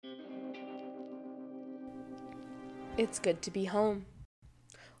It's good to be home.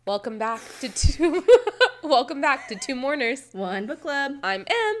 Welcome back to two. Welcome back to Two Mourners. One book club. I'm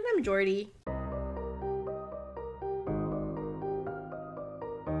Em. I'm Jordy.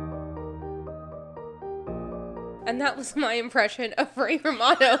 And that was my impression of Ray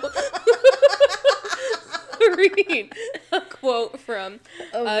Romano reading a quote from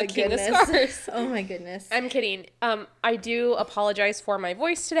King of Scars. Oh my goodness. I'm kidding. I do apologize for my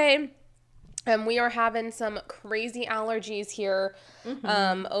voice today. We are having some crazy allergies here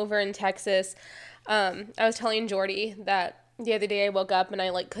over in Texas. I was telling Jordy that the other day I woke up and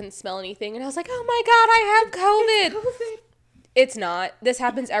I couldn't smell anything and I was like, oh my God, I have COVID. It's not. This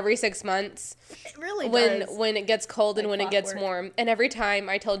happens every 6 months. It really does. When it gets cold and when it gets warm. And every time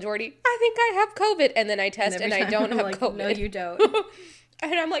I tell Jordy, I think I have COVID. And then I test and I don't have COVID. No, you don't.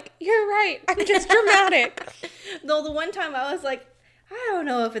 And I'm like, you're right. I'm just dramatic. Though the one time I was like, I don't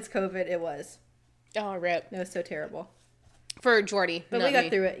know if it's COVID. It was. Oh, rip. It was so terrible. For Jordy. But we got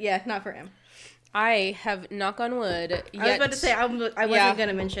through it. Yeah, not for him. I have, knock on wood, I was about to say, I wasn't going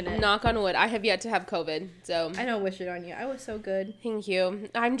to mention it. Knock on wood. I have yet to have COVID, so. I don't wish it on you. I was so good. Thank you.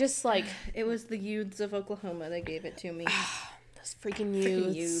 I'm just like. It was the youths of Oklahoma that gave it to me. Those freaking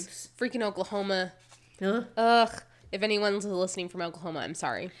youths. Freaking Oklahoma. Ugh. If anyone's listening from Oklahoma, I'm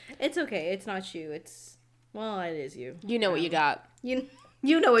sorry. It's okay. It's not you. It's, well, it is you. You know what you got. You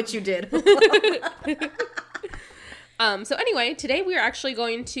know what you did. So anyway, today we are actually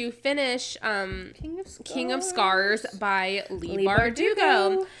going to finish King of Scars by Leigh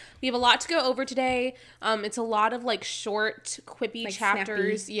Bardugo. We have a lot to go over today. It's a lot of short, quippy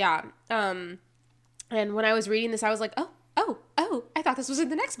chapters. Snappy. Yeah. And when I was reading this, I was like, oh, I thought this was in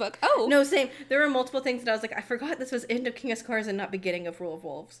the next book. Oh. No, same. There were multiple things that I was like, I forgot this was end of King of Scars and not beginning of Rule of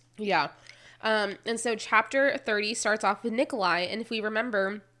Wolves. Yeah. And so chapter 30 starts off with Nikolai, and if we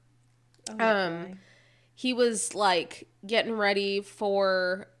remember, he was getting ready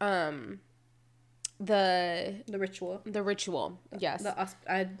for the ritual. The ritual, yes.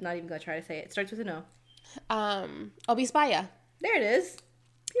 I'm not even gonna try to say it. It starts with an O. Obispaya. There it is.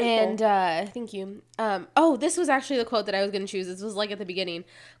 Beautiful. And thank you. This was actually the quote that I was gonna choose. This was at the beginning.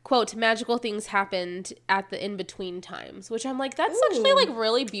 Quote, magical things happened at the in-between times, which I'm like, that's actually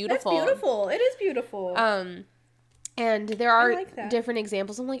really beautiful. That's beautiful. It is beautiful. And there are different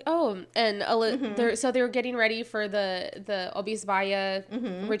examples. I'm like, and so they were getting ready for the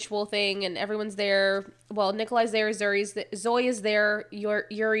Obispaya ritual thing, and everyone's there. Well, Nikolai's there, Zoe is there,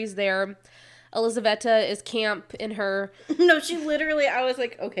 Yuri's there, Elizaveta is camp in her. No, she literally. I was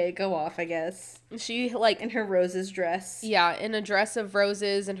like, okay, go off, I guess. She in her roses dress. Yeah, in a dress of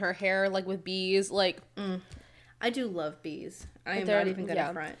roses, and her hair with bees. I do love bees. I am not even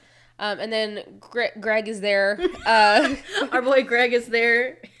gonna front. And then Greg is there. Our boy Greg is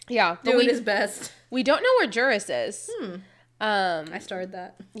there. Yeah. Doing his best. We don't know where Juris is. I started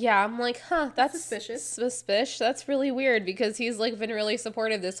that. Yeah, I'm like, that's suspicious. Suspicious. That's really weird because he's been really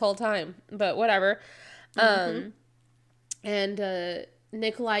supportive this whole time. But whatever. And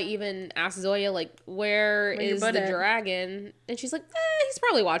Nikolai even asks Zoya, where is the dragon? And she's like, he's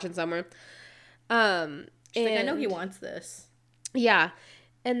probably watching somewhere. She's like, I know he wants this. Yeah.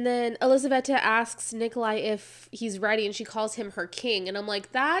 And then Elizaveta asks Nikolai if he's ready, and she calls him her king. And I'm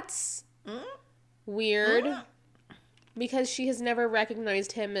like, that's weird. Because she has never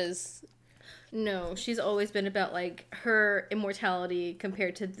recognized him as... No, she's always been about, her immortality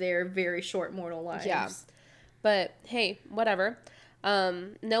compared to their very short mortal lives. Yeah. But, hey, whatever.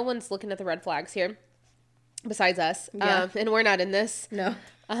 No one's looking at the red flags here. Besides us. Yeah. And we're not in this. No.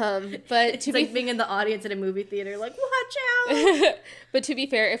 But it's being in the audience at a movie theater, watch out. But to be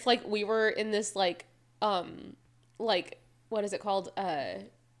fair, if we were in this what is it called?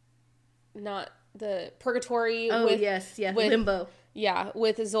 Not the purgatory. Oh, yes, limbo. Yeah,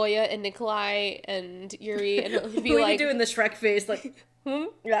 with Zoya and Nikolai and Yuri, and it'd be we'd be doing the Shrek face,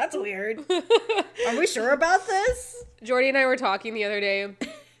 that's weird. Are we sure about this? Jordy and I were talking the other day.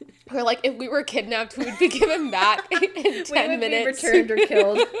 We're if we were kidnapped, we would be given back in 10 minutes. Be returned or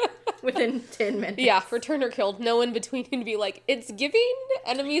killed within 10 minutes. Yeah, returned or killed. No in between. And be like, it's giving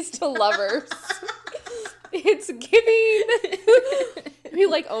enemies to lovers. It's giving. Be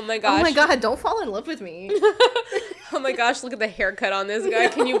like, oh my gosh. Oh my God, don't fall in love with me. Oh my gosh, look at the haircut on this guy.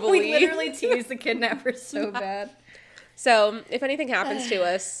 Can you believe? We literally tease the kidnapper so bad. So, if anything happens to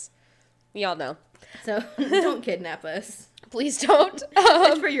us, y'all know. So, don't kidnap us. Please don't.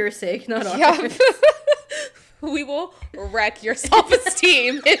 It's for your sake, not ours. Yeah. We will wreck your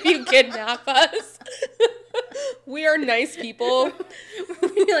self-esteem if you kidnap us. We are nice people.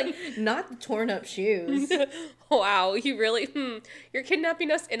 We're not torn up shoes. Wow, you really, you're kidnapping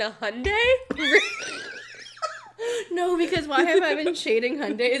us in a Hyundai? No, because why have I been shading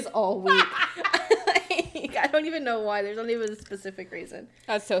Hyundais all week? Like, I don't even know why. There's not even a specific reason.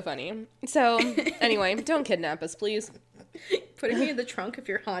 That's so funny. So, anyway, don't kidnap us, please. Putting me in the trunk of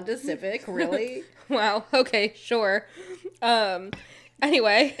your Honda Civic, really? Wow. Okay, sure.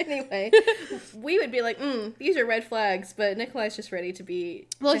 Anyway, we would be like, these are red flags, but Nikolai's just ready to be.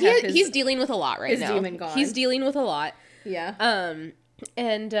 well, to have he's dealing with a lot right his now. demon gone. He's dealing with a lot. Yeah.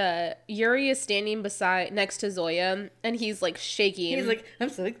 And Yuri is standing next to Zoya, and he's like shaking. He's like, I'm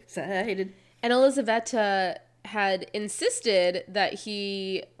so excited. And Elizaveta had insisted that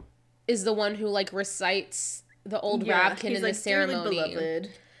he is the one who like recites the old Rabkin in the ceremony. Dearly beloved.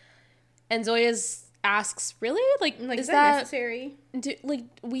 And Zoya asks, "Really? Like Is that necessary?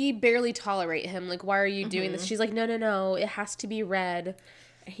 We barely tolerate him. Like, why are you doing this?" She's like, "No. It has to be read."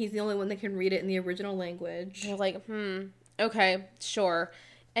 He's the only one that can read it in the original language. They're like, okay, sure.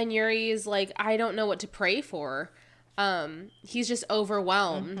 And Yuri is like, I don't know what to pray for. He's just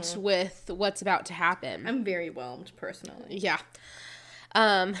overwhelmed with what's about to happen. I'm very whelmed, personally. Yeah.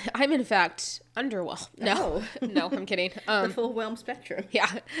 I'm in fact underwhelmed. No, I'm kidding. The full whelm spectrum.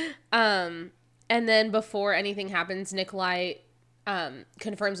 Yeah. And then before anything happens, Nikolai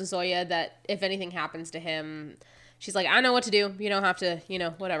confirms with Zoya that if anything happens to him, she's like, I know what to do. You don't have to,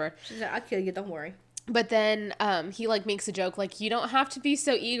 whatever. She's like, I'll kill you, don't worry. But then he like makes a joke like, you don't have to be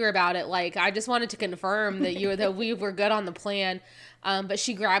so eager about it. Like, I just wanted to confirm that we were good on the plan. But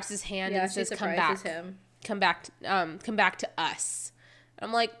she grabs his hand and says, "Come back, come back to us."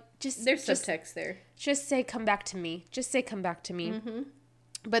 I'm like, there's subtext there. Just say, "Come back to me." Just say, "Come back to me."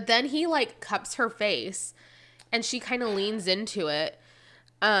 But then he like cups her face, and she kind of leans into it.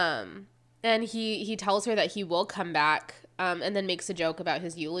 And he tells her that he will come back. And then makes a joke about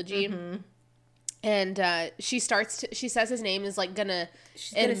his eulogy. And she says his name is like gonna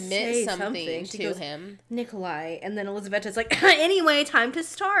admit something to him. Nikolai. And then Elizaveta's like, anyway, time to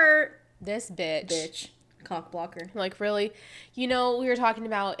start. This bitch. Cock blocker. Like, really? We were talking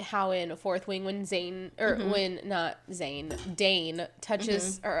about how in Fourth Wing when Dane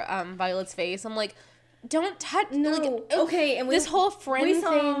touches Violet's face. I'm like, don't touch. No. Like, okay, and this whole friend we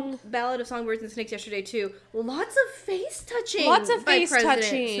saw thing. Ballad of Songbirds and Snakes yesterday too. Lots of face touching. Lots of face President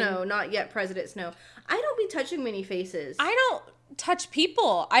touching. Snow, not yet President Snow. I don't be touching many faces. I don't touch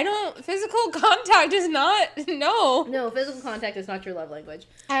people. Physical contact is not, no. No, physical contact is not your love language.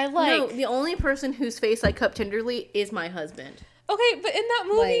 No, the only person whose face I cup tenderly is my husband. Okay, but in that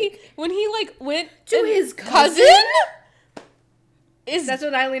movie, when he went to his cousin? That's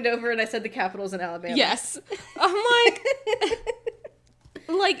when I leaned over and I said the capital's in Alabama. Yes. I'm like,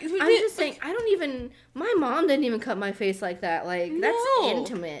 I'm just saying, my mom didn't even cut my face like that. Like, that's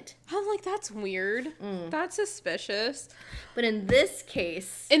intimate. I'm like, that's weird. That's suspicious. But in this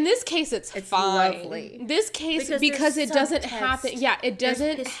case, it's fine. Lovely. This case, because it doesn't happen. Yeah, it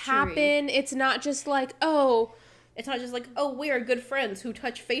doesn't happen. It's not just like, it's not just like, we are good friends who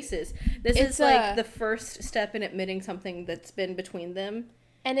touch faces. This is like the first step in admitting something that's been between them.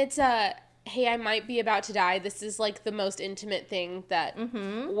 And it's hey, I might be about to die. This is like the most intimate thing that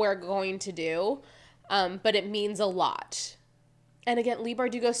we're going to do. But it means a lot. And again, Leigh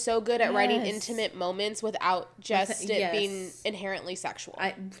Bardugo's so good at writing intimate moments without just it being inherently sexual.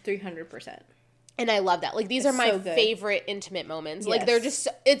 300%. And I love that. Like, these are my favorite intimate moments. Like, they're just,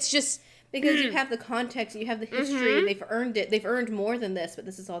 it's just... Because you have the context, you have the history, and they've earned it. They've earned more than this, but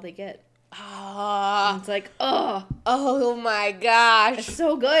this is all they get. It's like, oh my gosh. It's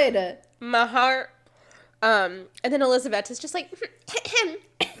so good. My heart. And then Elizaveta's just like,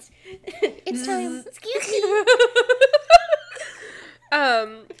 it's time. Excuse me.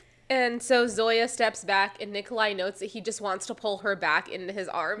 And so Zoya steps back, and Nikolai notes that he just wants to pull her back into his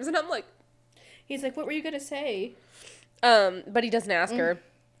arms, and I'm like... He's like, what were you going to say? But he doesn't ask her.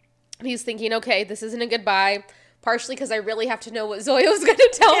 He's thinking, okay, this isn't a goodbye, partially because I really have to know what Zoya was going to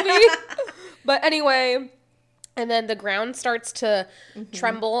tell me. But anyway, and then the ground starts to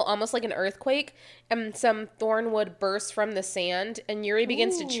tremble, almost like an earthquake, and some thornwood bursts from the sand, and Yuri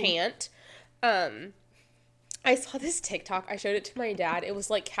begins to chant. I saw this TikTok. I showed it to my dad. It was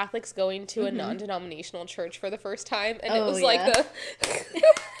like Catholics going to a non-denominational church for the first time, and it was like the...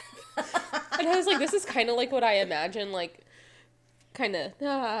 And I was like, this is kind of like what I imagine, like... kind of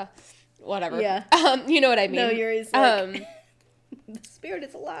whatever. Yeah. You know what I mean? No, Yuri's like, the spirit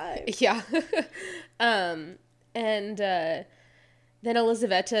is alive. Yeah. And then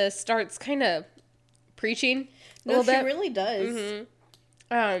Elizaveta starts kind of preaching a little bit. She really does.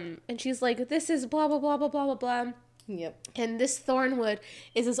 And she's like, this is blah, blah, blah, blah, blah, blah, blah. Yep. And this thornwood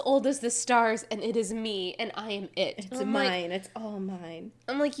is as old as the stars, and it is me, and I am it. It's mine. It's all mine.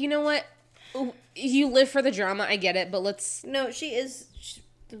 I'm like, you know what? You live for the drama, I get it, but let's... No,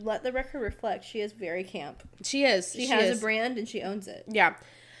 let the record reflect, she is very camp. She is. She has a brand, and she owns it. Yeah.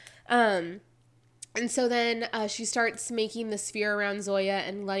 And so then she starts making the sphere around Zoya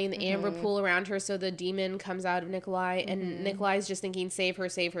and letting the amber pool around her so the demon comes out of Nikolai. And Nikolai's just thinking, save her,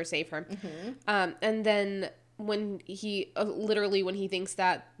 save her, save her. And then when he, literally when he thinks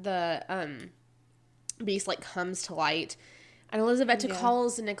that the beast, like, comes to light, and Elizaveta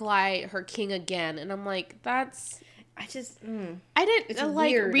calls Nikolai her king again. And I'm like, that's... I didn't... It's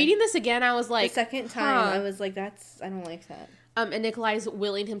like, weird. Reading this again, I was like... The second time, I was like, I don't like that. And Nikolai's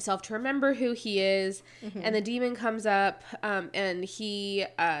willing himself to remember who he is. And the demon comes up, and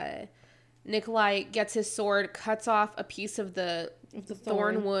Nikolai gets his sword, cuts off a piece of the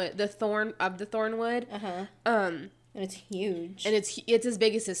thornwood. And it's huge. And it's as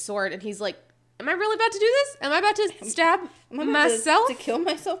big as his sword. And he's like, am I really about to do this? Am I about to stab myself? To kill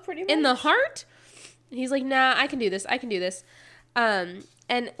myself, pretty much? In the heart? And he's like, nah, I can do this. I can do this. And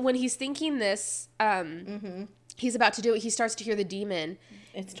when he's thinking this, he's about to do it, he starts to hear the demon.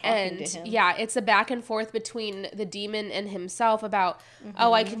 It's talking to him. Yeah, it's a back and forth between the demon and himself about,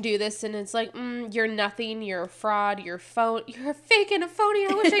 oh, I can do this. And it's like, you're nothing. You're a fraud. You're a fake and a phony.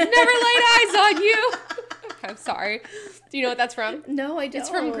 I wish I'd never laid eyes on you. I'm sorry. Do you know what that's from? No, I don't. It's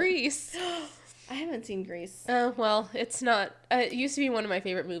from Grease. I haven't seen Grease. Oh, well, it's not. It used to be one of my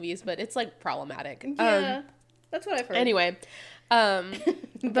favorite movies, but it's, like, problematic. Yeah, that's what I've heard. Anyway, but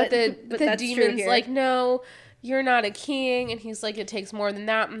the demon's like, no, you're not a king. And he's like, it takes more than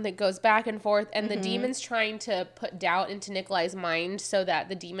that. And it goes back and forth. And the demon's trying to put doubt into Nikolai's mind so that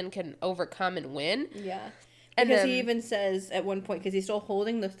the demon can overcome and win. Yeah. Because he even says at one point, because he's still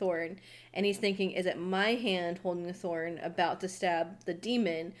holding the thorn, and he's thinking, is it my hand holding the thorn about to stab the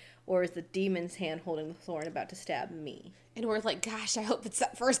demon, or is the demon's hand holding the thorn about to stab me? And we're like, gosh, I hope it's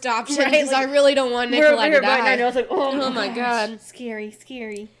that first option, because I really don't want Nikolai to die. I was like, oh my God.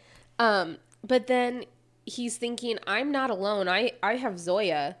 Scary. But then he's thinking, I'm not alone. I have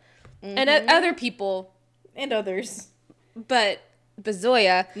Zoya. And other people. And others. But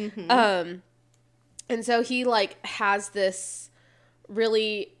Zoya. And so he, like, has this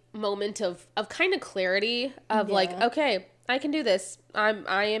really moment of kind of clarity of like, okay, I can do this. I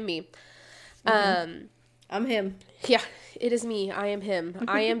am me. I'm him. Yeah, it is me. I am him.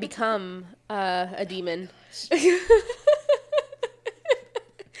 I am become a demon.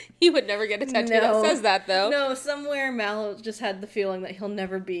 He would never get a tattoo that says that, though. No, somewhere Mal just had the feeling that he'll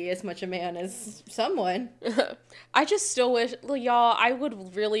never be as much a man as someone. I just still wish, y'all, we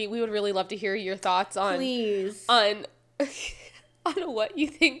would really love to hear your thoughts on... Please. On what you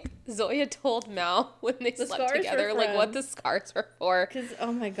think Zoya told Mal when they slept together. Like, what the scars were for. Because,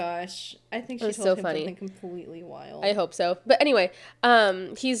 oh my gosh. I think she told him something completely wild. I hope so. But anyway,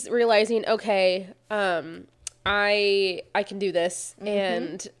 he's realizing, okay, I can do this,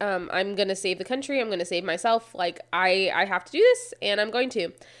 and I'm gonna save the country. I'm gonna save myself. Like, I have to do this, and I'm going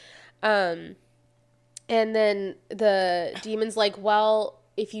to. And then the demon's like, well,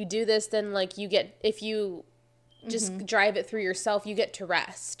 if you do this, then like if you just drive it through yourself, you get to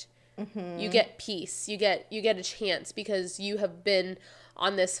rest. You get peace. You get a chance because you have been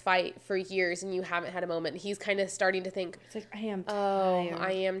on this fight for years and you haven't had a moment. And he's kind of starting to think, it's like, I am tired. Oh,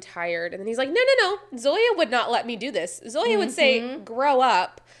 I am tired. And then he's like, no. Zoya would not let me do this. Zoya would say, grow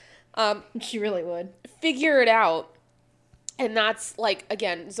up. She really would. Figure it out. And that's like,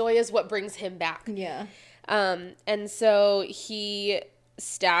 again, Zoya's what brings him back. Yeah. And so he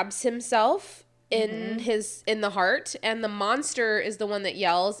stabs himself in the heart, and the monster is the one that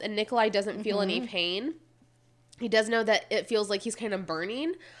yells, and Nikolai doesn't feel any pain. He does know that it feels like he's kind of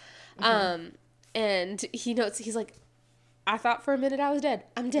burning. And he notes, he's like, I thought for a minute I was dead.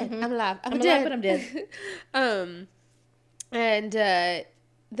 I'm dead. I'm alive. I'm dead. Alive, but I'm dead. And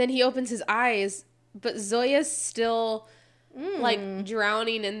then he opens his eyes, but Zoya's still like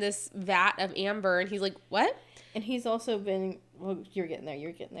drowning in this vat of amber, and he's like, what? And he's also been, well, you're getting there.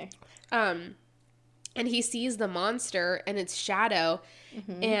 And he sees the monster and its shadow,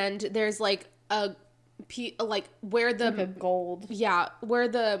 and there's like where the like a gold, where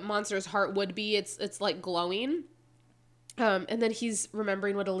the monster's heart would be, it's like glowing. And then he's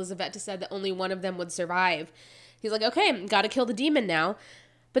remembering what Elizaveta said, that only one of them would survive. He's like, okay, gotta kill the demon now.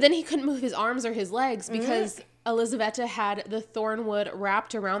 But then he couldn't move his arms or his legs because Elizaveta had the thornwood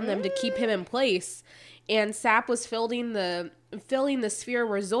wrapped around them to keep him in place. And Sap was filling the sphere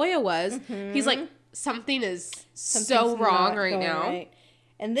where Zoya was. He's like, something's so wrong right now. Right.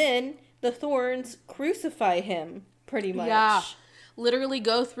 And then the thorns crucify him, pretty much. Yeah. Literally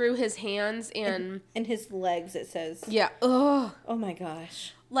go through his hands and his legs, it says. Yeah. Ugh. Oh my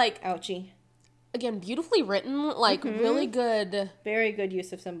gosh. Like, ouchie. again, beautifully written, like, really good. Very good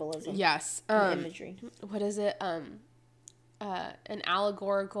use of symbolism. Yes. And imagery. What is it? An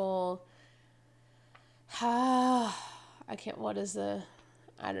allegorical, I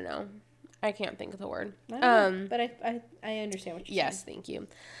don't know. I can't think of the word. I don't know, but I understand what you're saying. Yes, thank you.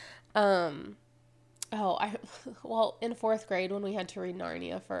 In 4th grade when we had to read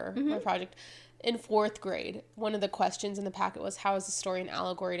Narnia for my project, in 4th grade, one of the questions in the packet was, how is the story an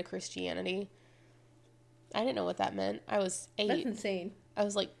allegory to Christianity? I didn't know what that meant. I was 8. That's insane. I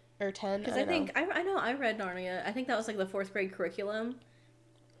was like, or 10. Because I read Narnia. I think that was like the 4th grade curriculum.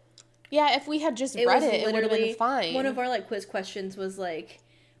 Yeah, if we had just read it would have been fine. One of our like quiz questions was like,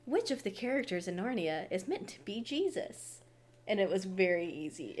 which of the characters in Narnia is meant to be Jesus? And it was very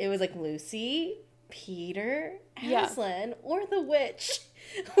easy. It was like Lucy, Peter, Aslan, or the witch.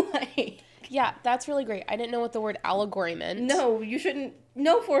 Like, yeah, that's really great. I didn't know what the word allegory meant. No, you shouldn't.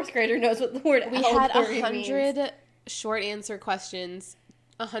 No 4th grader knows what the word allegory means. We had 100 short answer questions,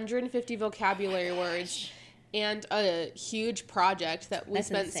 150 vocabulary words, and a huge project that we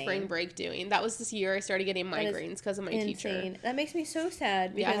spent spring break doing. That was this year I started getting migraines because of my teacher. That makes me so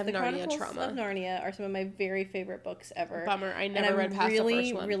sad because the Chronicles of Narnia are some of my very favorite books ever. Bummer. I never read past the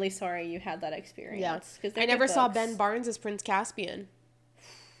first one. I'm really sorry you had that experience. Yeah. I never saw Ben Barnes as Prince Caspian.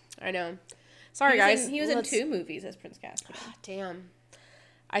 I know. Sorry, guys. He was in 2 movies as Prince Caspian. Damn.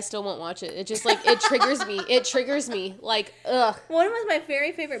 I still won't watch it. It just, like, it triggers me. It triggers me. Like, ugh. One was my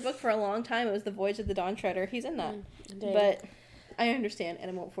very favorite book for a long time. It was The Voyage of the Dawn Treader. He's in that. But I understand, and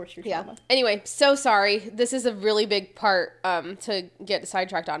I won't force your trauma. Anyway, so sorry. This is a really big part to get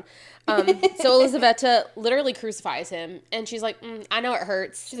sidetracked on. So Elisabetta literally crucifies him, and she's like, I know it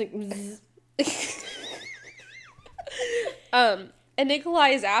hurts. She's like, and Nikolai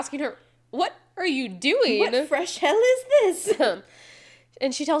is asking her, what are you doing? What fresh hell is this?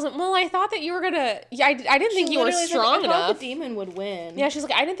 And she tells him, well, I thought that you were gonna... Yeah, I didn't think you were strong enough. I thought the demon would win. Yeah, she's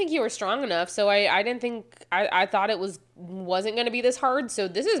like, I didn't think you were strong enough, so I didn't think... I thought it wasn't gonna be this hard, so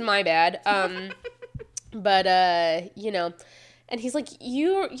this is my bad. But, you know... And he's like,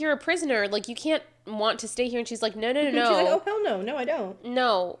 you're a prisoner. Like, you can't want to stay here. And she's like, no. She's like, oh, hell no. No, I don't.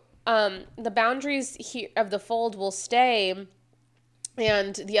 No. The boundaries of the fold will stay,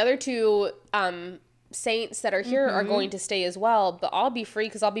 and the other 2... saints that are here are going to stay as well, but I'll be free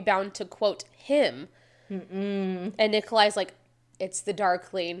because I'll be bound to quote him. And Nikolai's like, it's the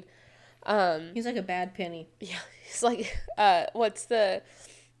Darkling. He's like a bad penny. Yeah, he's like, what's the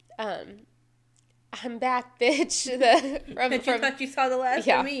I'm back, bitch. You thought you saw the last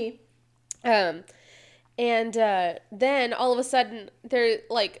of me. And then all of a sudden they're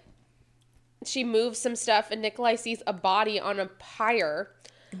like, she moves some stuff and Nikolai sees a body on a pyre.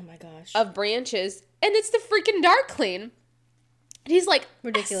 Oh my gosh. Of branches. And it's the freaking Darkling. And he's like,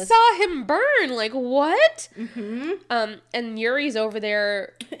 ridiculous. I saw him burn. Like, what? And Yuri's over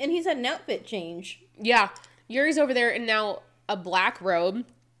there. And he's had an outfit change. Yeah. Yuri's over there in now a black robe.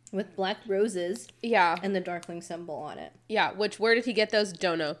 With black roses. Yeah. And the Darkling symbol on it. Yeah. Which, where did he get those?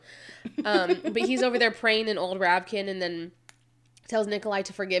 Don't know. But he's over there praying in Old Ravkin and then tells Nikolai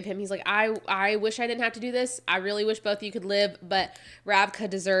to forgive him. He's like, I wish I didn't have to do this. I really wish both of you could live, but Ravka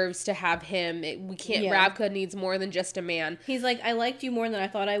deserves to have him. We can't, Ravka needs more than just a man. He's like, I liked you more than I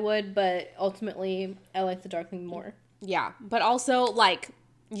thought I would, but ultimately, I like the Darkling more. Yeah, but also, like,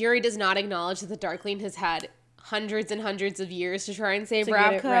 Yuri does not acknowledge that the Darkling has had hundreds and hundreds of years to try and save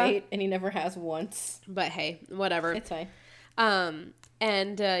Ravka. Get it right, and he never has once. But hey, whatever. It's fine.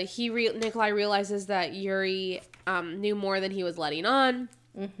 And Nikolai realizes that Yuri knew more than he was letting on.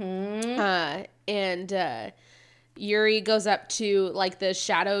 And Yuri goes up to like the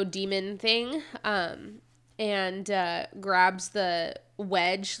shadow demon thing and grabs the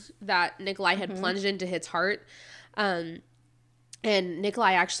wedge that Nikolai had plunged into his heart. And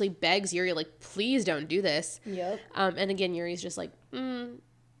Nikolai actually begs Yuri, like, please don't do this. Yep. And again, Yuri's just like,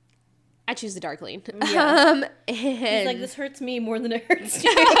 I choose the Darkling. Yeah. He's like, this hurts me more than it hurts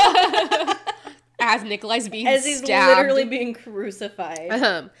you. As Nikolai's being stabbed. As he's literally being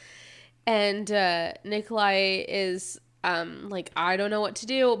crucified. And Nikolai is like, I don't know what to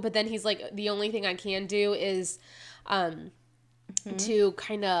do. But then he's like, the only thing I can do is to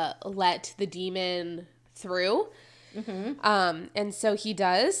kind of let the demon through. And so he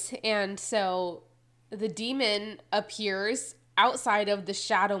does. And so the demon appears outside of the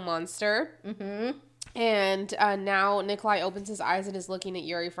shadow monster. And now Nikolai opens his eyes and is looking at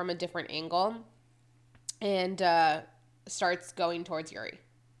Yuri from a different angle and starts going towards Yuri.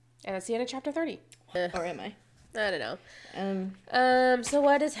 And that's the end of chapter 30. Or am I? I don't know. So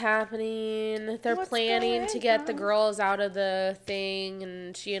what is happening? They're planning to get the girls out of the thing,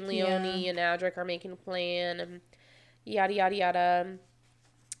 and she and Leone and Adric are making a plan, and yada, yada, yada.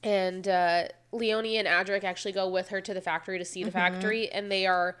 And Leone and Adric actually go with her to the factory to see the factory, and they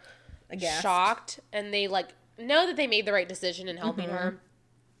are shocked, and they, like, know that they made the right decision in helping her,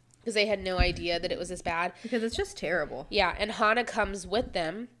 because they had no idea that it was this bad. Because it's just terrible. Yeah, and Hana comes with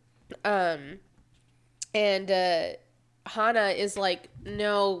them, and Hana is like,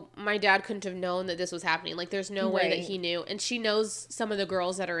 no, my dad couldn't have known that this was happening. Like, there's no way that he knew. And she knows some of the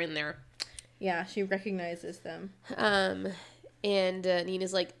girls that are in there. Yeah, she recognizes them. And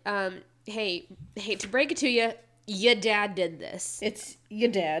Nina's like, hey, to break it to you, your dad did this. It's your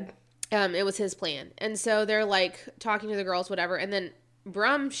dad. It was his plan. And so they're, like, talking to the girls, whatever. And then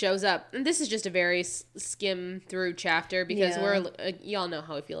Brum shows up. And this is just a very skim through chapter because y'all know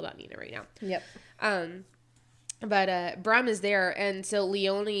how I feel about Nina right now. Yep. But Brum is there, and so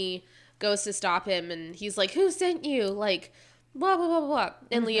Leone goes to stop him, and he's like, who sent you? Like, blah, blah, blah, blah.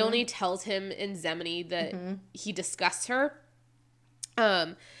 And Leone tells him in Zemini that he disgusts her.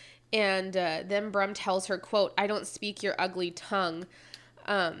 And then Brum tells her, quote, I don't speak your ugly tongue,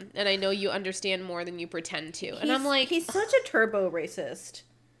 and I know you understand more than you pretend to. And I'm like... He's such a turbo racist.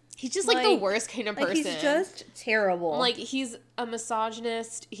 He's just, like the worst kind of person. He's just terrible. Like, he's a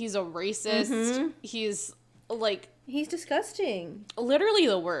misogynist. He's a racist. He's... like, he's disgusting. Literally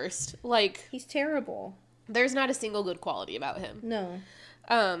the worst. Like, he's terrible. There's not a single good quality about him. No.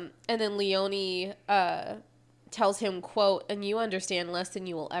 And then Leone tells him, quote, and you understand less than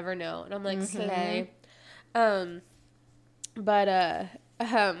you will ever know. And I'm like, slay. But I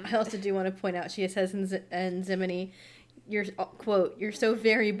also do want to point out, she says in Zemini, you're, quote, you're so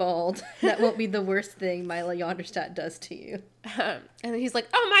very bald. That won't be the worst thing Mila Jonderstadt does to you. And then he's like,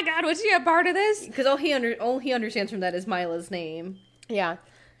 oh my god, was she a part of this? Because all he understands from that is Mila's name. Yeah.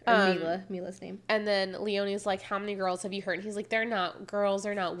 Or Mila's name. And then Leone's like, how many girls have you heard? And he's like, they're not girls,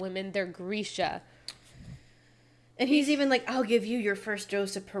 they're not women, they're Grisha. And he's even like, I'll give you your first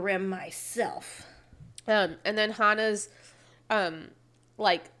dose of Parem myself. And then Hana's,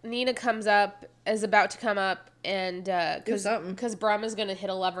 like, Nina comes up, is about to come up, and, because Brum is going to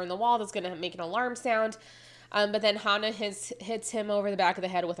hit a lever in the wall that's going to make an alarm sound, but then Hana hits him over the back of the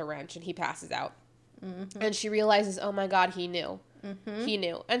head with a wrench, and he passes out. And she realizes, oh my god, he knew. He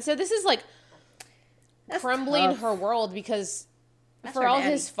knew. And so this is, like, crumbling her world, because for all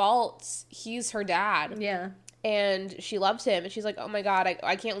his faults, he's her dad. Yeah. And she loves him, and she's like, oh my god,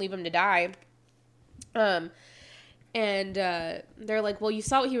 I can't leave him to die. And they're like, well, you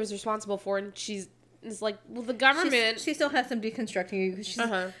saw what he was responsible for, and she's like, well, the government... She still has some deconstructing you, because she's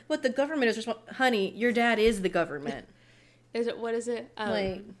what the government is responsible... Honey, your dad is the government. What is it?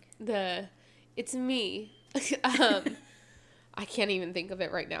 It's me. I can't even think of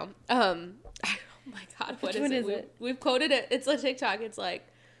it right now. Oh my god, what is it? We've quoted it. It's a TikTok. It's like,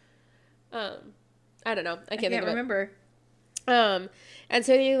 I don't know. I can't remember. And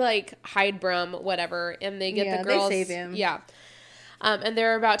so they, like, hide Brum, whatever, and they get the girls. They save him. Yeah. And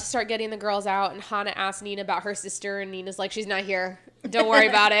they're about to start getting the girls out, and Hana asks Nina about her sister, and Nina's like, she's not here. Don't worry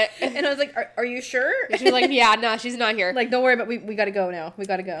about it. And I was like, are you sure? She's like, yeah, no, she's not here. Like, don't worry about we gotta go now. We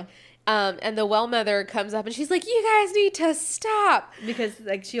gotta go. And the well mother comes up, and she's like, you guys need to stop. Because,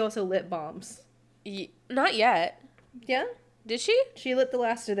 like, she also lit bombs. Not yet. Yeah? Did she? She lit the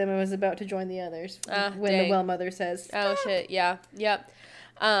last of them and was about to join the others when the well mother says, stop. Oh, shit, yeah. Yep.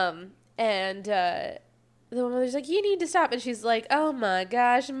 And the well mother's like, you need to stop. And she's like, oh my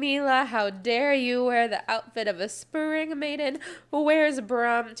gosh, Mila, how dare you wear the outfit of a spring maiden? Where's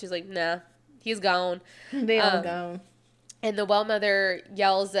Brum? She's like, nah, he's gone. They all gone. And the well mother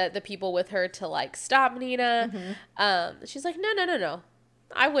yells at the people with her to, like, stop Nina. She's like, no.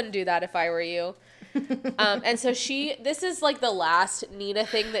 I wouldn't do that if I were you. And so this is, like, the last Nina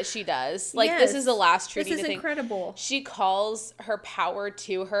thing that she does. Like, this is the last true Nina thing. This is incredible. She calls her power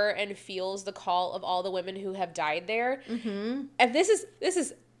to her and feels the call of all the women who have died there. And this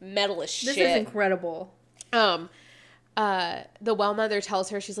is metal as shit. This is incredible. The well mother tells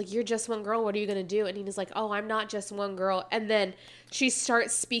her, she's like, you're just one girl, what are you gonna do? And Nina's like, oh, I'm not just one girl. And then she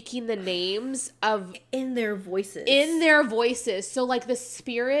starts speaking the names of in their voices, so, like, the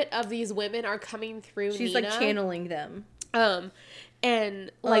spirit of these women are coming through. She's Nina. Like channeling them,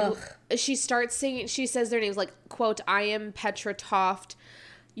 and, like, she starts singing, she says their names, like, quote, I am Petra Toft,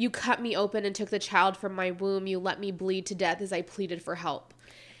 you cut me open and took the child from my womb, you let me bleed to death as I pleaded for help.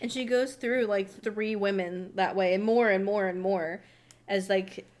 And she goes through, like, 3 women that way, and more and more and more, as,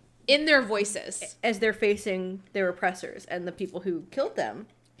 like... in their voices. As they're facing their oppressors and the people who killed them.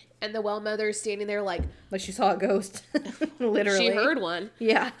 And the well mother's standing there like she saw a ghost. Literally. She heard one.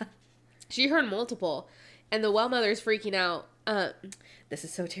 Yeah. She heard multiple. And the well mother's freaking out. This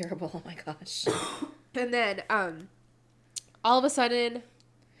is so terrible. Oh my gosh. And then all of a sudden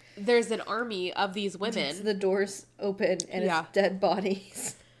there's an army of these women. The doors open and it's dead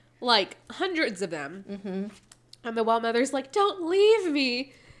bodies. Like hundreds of them. Mm-hmm. And the well mother's like, don't leave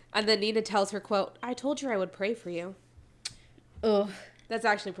me. And then Nina tells her, quote, I told you I would pray for you. Ugh. That's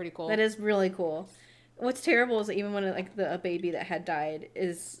actually pretty cool. That is really cool. What's terrible is that even when like a baby that had died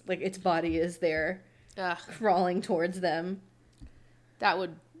is like its body is there, crawling towards them. That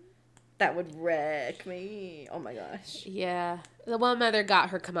would wreck me. Oh my gosh. Yeah, the one mother got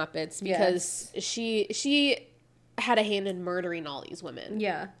her comeuppance because she had a hand in murdering all these women.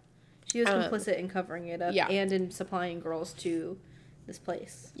 Yeah, she was complicit in covering it up and in supplying girls to this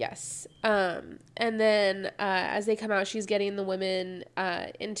place. Yes. And then as they come out, she's getting the women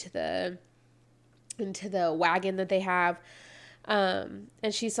into the wagon that they have. And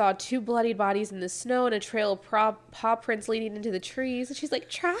she saw 2 bloodied bodies in the snow and a trail of paw prints leading into the trees. And she's like,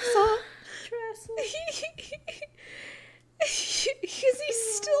 Tressel. He's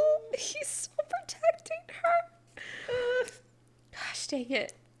still protecting her. Gosh dang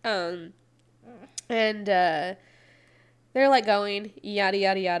it. And they're like going yada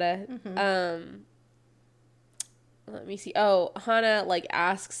yada yada. Mm-hmm. Let me see. Oh, Hannah like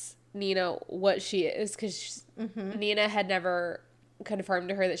asks Nina what she is because Nina had never confirmed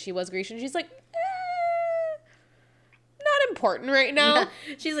to her that she was Grecian. She's like, not important right now. Yeah.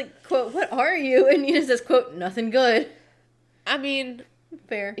 She's like, quote, what are you? And Nina says, quote, nothing good. I mean,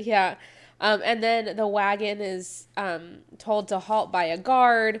 fair. Yeah. And then the wagon is told to halt by a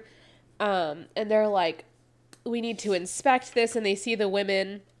guard. And they're like, we need to inspect this. And they see the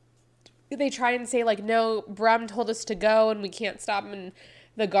women. They try and say like, no, Brum told us to go and we can't stop him. And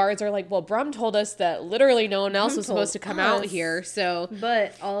the guards are like, well, Brum told us that literally no one else was supposed to come out here. So,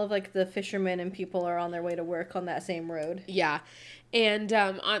 but all of like the fishermen and people are on their way to work on that same road. Yeah. And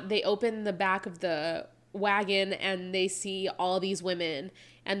they open the back of the wagon and they see all these women.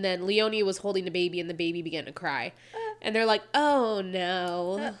 And then Leonie was holding the baby and the baby began to cry. And they're like, oh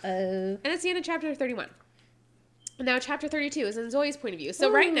no. Uh-oh. And it's the end of chapter 31. Now chapter 32 is in Zoe's point of view.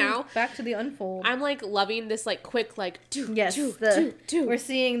 So right now, back to the unfold. I'm like loving this like quick like we're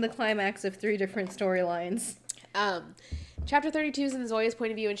seeing the climax of 3 different storylines. Chapter 32 is in Zoe's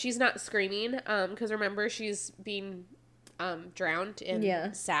point of view and she's not screaming because remember she's being drowned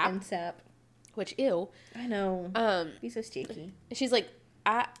in sap. Which ew. I know. He's so sticky. She's like,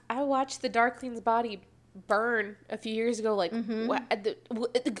 I watched the Darkling's body burn a few years ago. Like what?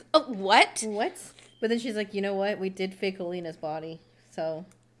 What? But then she's like, you know what? We did fake Alina's body, so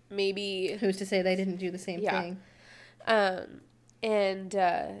maybe who's to say they didn't do the same thing? And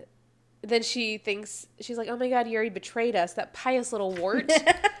then she thinks she's like, oh my God, Yuri betrayed us. That pious little wart.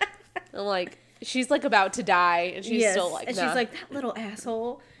 I'm like, she's like about to die, and she's still like, and she's like that little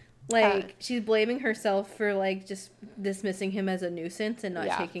asshole. Like she's blaming herself for like just dismissing him as a nuisance and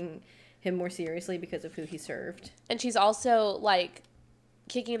not taking him more seriously because of who he served. And she's also like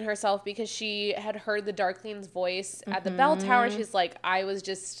kicking herself because she had heard the Darkling's voice at the bell tower. She's like, I was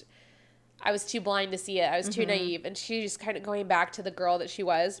too blind to see it. I was too naive. And she's kind of going back to the girl that she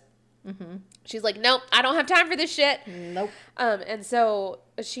was. She's like, nope, I don't have time for this shit. Nope. And so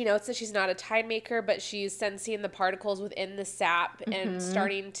she notes that she's not a tide maker, but she's sensing the particles within the sap and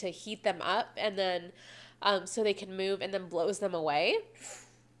starting to heat them up. And then, so they can move and then blows them away.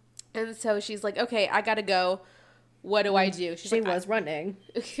 And so she's like, okay, I gotta go. What do I do? She was running.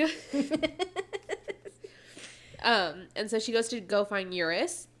 And so she goes to go find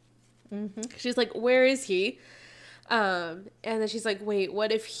Eurus. She's like, where is he? And then she's like, wait,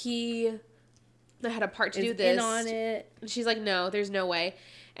 what if he had a part to do this? In on it. And she's like, no, there's no way.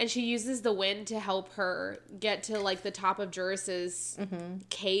 And she uses the wind to help her get to like the top of Juris's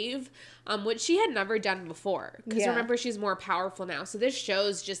cave, which she had never done before. Because remember, she's more powerful now. So this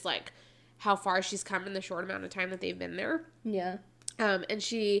shows just like how far she's come in the short amount of time that they've been there. Yeah. And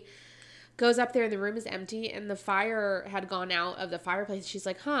she goes up there and the room is empty and the fire had gone out of the fireplace. She's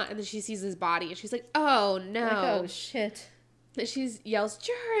like, huh? And then she sees his body and she's like, oh no. Like, oh shit. And she yells,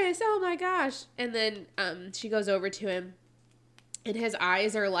 Juris, oh my gosh. And then she goes over to him and his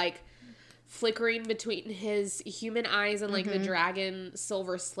eyes are like flickering between his human eyes and like the dragon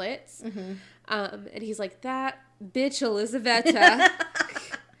silver slits. And he's like, that bitch Elizaveta.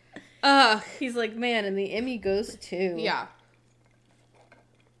 He's like, man, and the Emmy goes too. Yeah.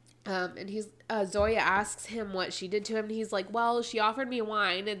 And Zoya asks him what she did to him, and he's like, well, she offered me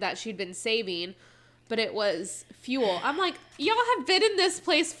wine and that she'd been saving, but it was fuel. I'm like, y'all have been in this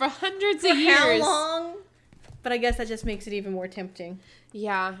place for hundreds of years. How long? But I guess that just makes it even more tempting.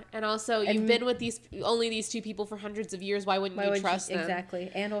 Yeah, and also you've been with these two people for hundreds of years. Why wouldn't you trust them? Exactly.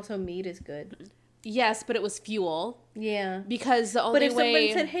 And also meat is good. Yes, but it was fuel. Yeah. Because the only way... But if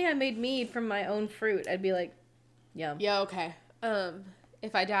someone said, hey, I made mead from my own fruit, I'd be like, yum. Yeah, okay.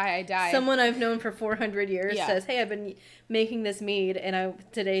 If I die, I die. Someone I've known for 400 years says, hey, I've been making this mead, and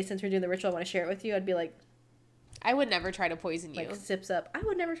today, since we're doing the ritual, I want to share it with you. I'd be like... I would never try to poison you. Like, sips up. I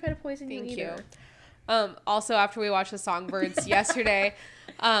would never try to poison you either. Thank you. Also, after we watched the Songbirds yesterday,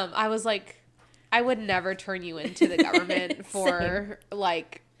 I was like, I would never turn you into the government for,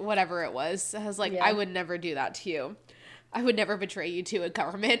 like, whatever it was. I was like, I would never do that to you. I would never betray you to a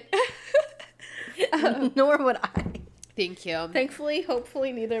government. Nor would I. Thank you. Thankfully,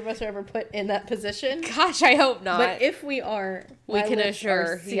 hopefully, neither of us are ever put in that position. Gosh, I hope not. But if we are, we can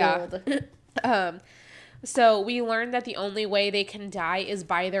assure. Yeah. So we learned that the only way they can die is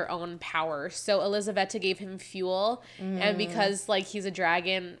by their own power. So Elizaveta gave him fuel, and because like he's a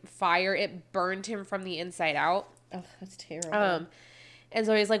dragon, fire, it burned him from the inside out. Oh, that's terrible. And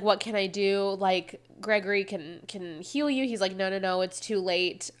so he's like, what can I do? Like, Gregory can heal you. He's like, no, it's too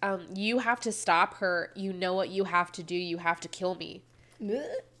late. You have to stop her. You know what you have to do. You have to kill me.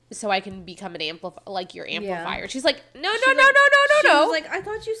 So I can become an your amplifier. Yeah. She's like, no. She was like, I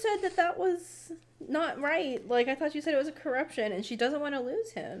thought you said that was not right. Like, I thought you said it was a corruption, and she doesn't want to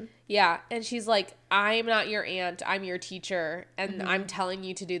lose him. Yeah, and she's like, I'm not your aunt. I'm your teacher, and I'm telling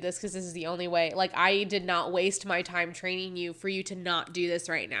you to do this because this is the only way. Like, I did not waste my time training you for you to not do this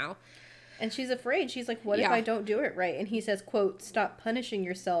right now. And she's afraid. She's like, what if I don't do it right? And he says, quote, stop punishing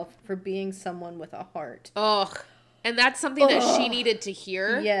yourself for being someone with a heart. Ugh. And that's something that she needed to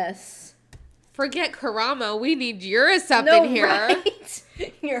hear. Yes. Forget Karamo. We need Eurus up in here. Right?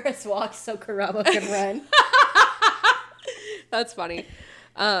 Eurus walks so Karamo can run. That's funny.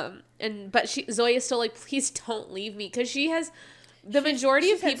 But Zoya's still like, please don't leave me. Because she has... The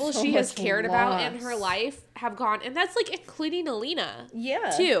majority of people she has cared about in her life have gone. And that's like including Alina.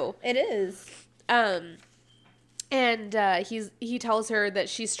 Yeah. Too. It is. And he tells her that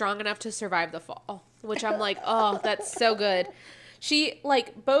she's strong enough to survive the fall. Which I'm like, oh, that's so good. She,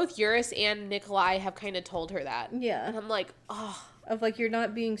 like, both Eurus and Nikolai have kind of told her that. Yeah. And I'm like, oh. Of, like, you're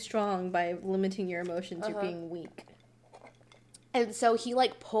not being strong by limiting your emotions. You're being weak. And so he,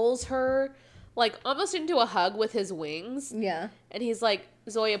 like, pulls her, like, almost into a hug with his wings. Yeah. And he's like,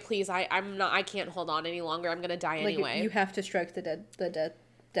 Zoya, please, I can't hold on any longer. I'm going to die anyway. You have to strike the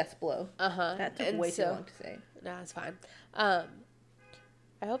death blow. Uh-huh. That took way too long to say. No, it's fine. I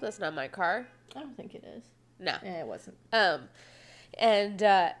hope that's not my car. I don't think it is. No. It wasn't.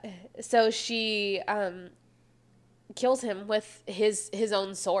 So she kills him with his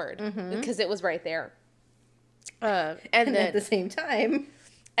own sword because it was right there. And then at the same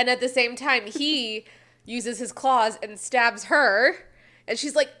time, he uses his claws and stabs her, and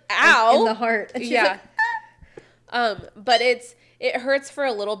she's like, "Ow!" in the heart. And she's like, ah! But it hurts for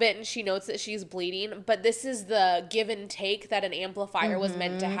a little bit, and she notes that she's bleeding. But this is the give and take that an amplifier was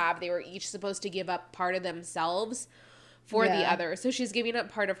meant to have. They were each supposed to give up part of themselves for the other. So she's giving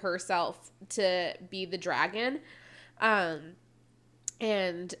up part of herself to be the dragon.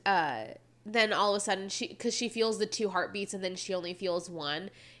 Then all of a sudden, because she feels the two heartbeats, and then she only feels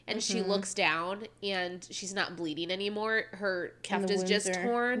one. And she looks down, and she's not bleeding anymore. Her keft is just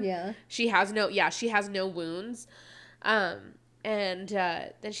torn. Yeah. She has no wounds. And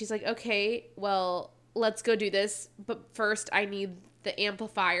then she's like, okay, well, let's go do this. But first, I need the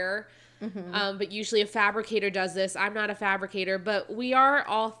amplifier. But usually a fabricator does this. I'm not a fabricator, but we are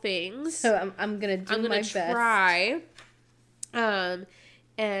all things. So I'm going to do my best. I'm going to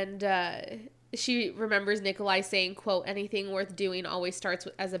try. She remembers Nikolai saying, quote, anything worth doing always starts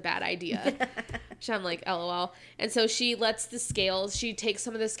as a bad idea. Which I'm like, LOL. And so she she takes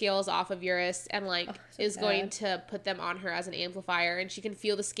some of the scales off of Eurus and going to put them on her as an amplifier. And she can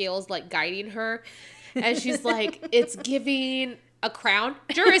feel the scales guiding her. And she's like, it's giving a crown.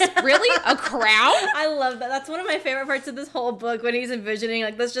 Eurus, really? A crown? I love that. That's one of my favorite parts of this whole book when he's envisioning,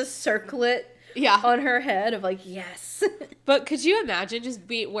 let's just circle it. Yeah. On her head of yes. But could you imagine just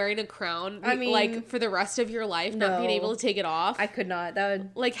wearing a crown for the rest of your life, not being able to take it off? I could not.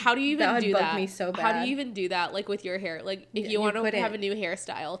 That would how do you even do that? Bug me so bad. How do you even do that with your hair? If you want to have a new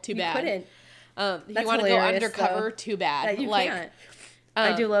hairstyle, too bad. You couldn't. If you want to go undercover, though. Too bad. You can't.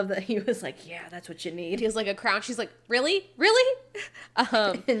 I do love that he was like, yeah, that's what you need. He has a crown. She's like, really? Really?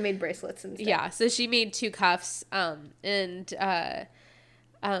 And made bracelets and stuff. Yeah, so she made 2 cuffs,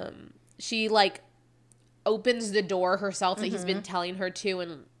 she opens the door herself that he's been telling her to,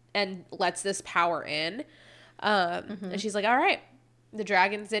 and and lets this power in. And she's like, all right, the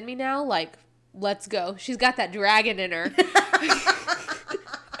dragon's in me now. Like, let's go. She's got that dragon in her.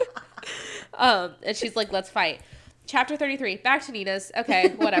 And she's like, let's fight. Chapter 33, back to Nina's. Okay,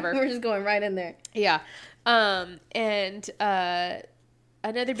 whatever. We're just going right in there. Yeah. And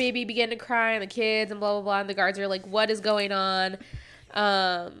another baby began to cry, and the kids and blah, blah, blah. And the guards are like, what is going on?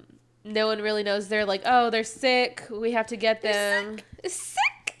 No one really knows. They're like, oh, they're sick. We have to get them.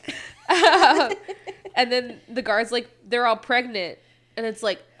 Sick. And then the guards, like, they're all pregnant. And it's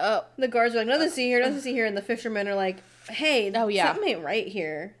like, oh. The guards are like, nothing to see here, nothing to see here. And the fishermen are like, hey, something ain't right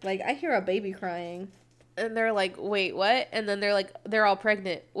here. Like, I hear a baby crying. And they're like, wait, what? And then they're like, they're all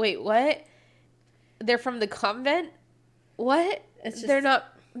pregnant. Wait, what? They're from the convent? What? It's just, they're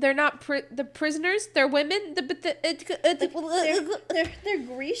not the prisoners? They're women? They're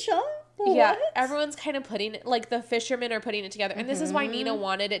Grisha? Yeah, everyone's kind of putting it, like, the fishermen are putting it together. And this is why Nina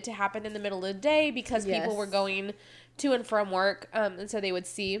wanted it to happen in the middle of the day, because people were going to and from work, and so they would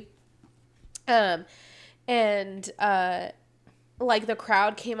see. Like, the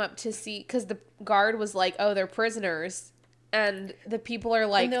crowd came up to see, because the guard was like, oh, they're prisoners. And the people are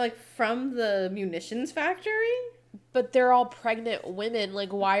like... And they're like, from the munitions factory? But they're all pregnant women.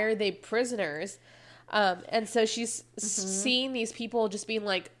 Like, why are they prisoners? And so she's seeing these people just being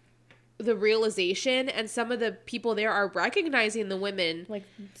like, the realization, and some of the people there are recognizing the women. Like,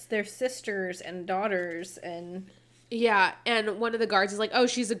 their sisters and daughters and... Yeah, and one of the guards is like, oh,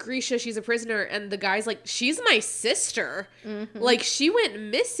 she's a Grisha, she's a prisoner. And the guy's like, she's my sister. Like, she went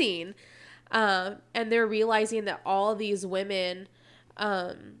missing. And they're realizing that all these women...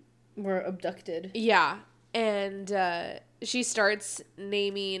 were abducted. Yeah. And she starts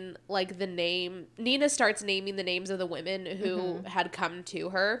naming, like, the name... Nina starts naming the names of the women who had come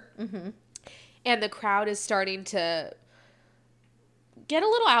to her. And the crowd is starting to... get a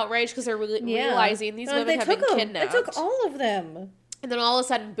little outraged because they're realizing these women have been kidnapped. They took all of them. And then all of a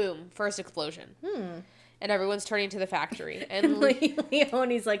sudden, boom, first explosion. And everyone's turning to the factory. And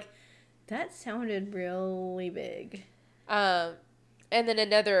Leonie's like, that sounded really big. And then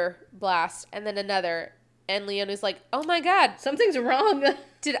another blast, and then another. And Leonie's like, oh my God. Something's wrong.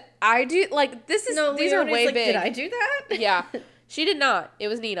 Did I do, like, this is, no, these Leonie's are way like, big. Did I do that? Yeah. She did not. It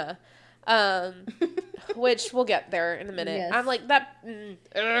was Nina. Which we'll get there in a minute. Yes. I'm like, that...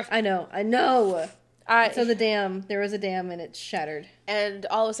 I know. So there was a dam and it's shattered. And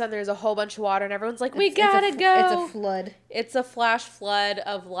all of a sudden there's a whole bunch of water and everyone's like, we gotta go. It's a flood. It's a flash flood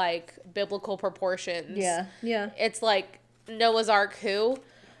of, like, biblical proportions. Yeah. It's like Noah's Ark who?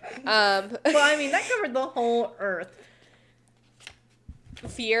 Well, I mean, that covered the whole earth.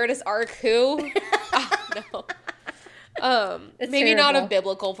 Fierda's Ark who? Oh, no. Maybe terrible. Not of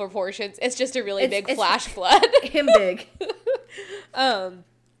biblical proportions. It's just a really big flash flood. Him big.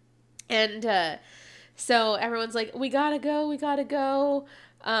 So everyone's like, we gotta go.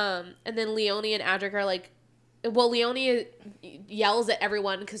 And then Leonie and Adric are like, well, Leonie yells at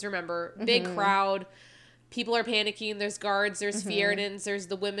everyone because remember, big crowd, people are panicking, there's guards, there's Fierdans, there's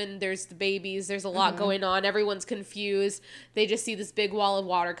the women, there's the babies, there's a lot going on, everyone's confused, they just see this big wall of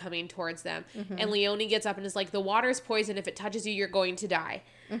water coming towards them, and Leonie gets up and is like, the water's poison, if it touches you, you're going to die.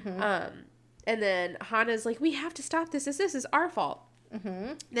 And then Hannah's like, we have to stop this is our fault.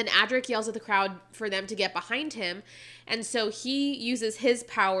 Then Adric yells at the crowd for them to get behind him, and so he uses his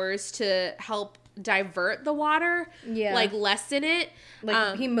powers to help divert the water, like lessen it.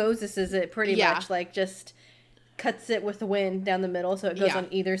 Like he Moseses it pretty much, like just cuts it with the wind down the middle so it goes on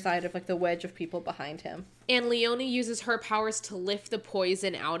either side of like the wedge of people behind him. And Leonie uses her powers to lift the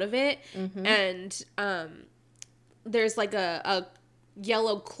poison out of it, and there's like a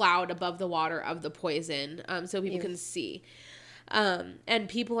yellow cloud above the water of the poison, so people can see. And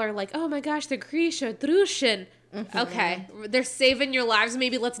people are like, oh my gosh, the Grisha, Drushin. Okay, they're saving your lives.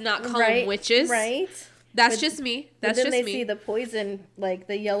 Maybe let's not call them witches. Right. That's just me. That's just me. Then they see the poison, like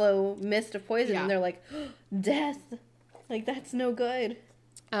the yellow mist of poison, and they're like, oh, death. Like, that's no good.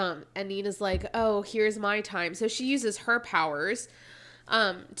 And Nina's like, oh, here's my time. So she uses her powers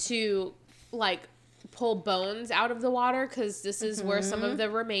to, like, pull bones out of the water, because this is where some of the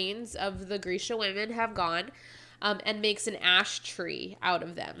remains of the Grisha women have gone, and makes an ash tree out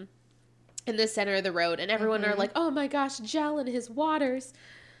of them in the center of the road. And everyone are like, oh my gosh, Jell and his waters.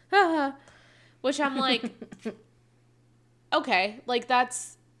 Which I'm like, okay, like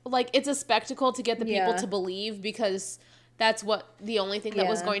that's, like, it's a spectacle to get the people to believe, because that's what, the only thing that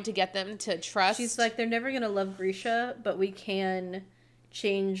was going to get them to trust. She's like, they're never going to love Grisha, but we can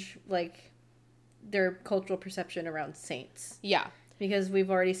change, like, their cultural perception around saints. Yeah. Because we've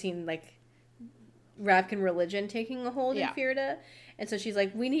already seen, like, Ravkan religion taking a hold in Fjerda. And so she's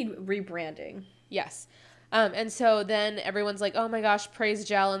like, we need rebranding. Yes. And so then everyone's like, oh my gosh, praise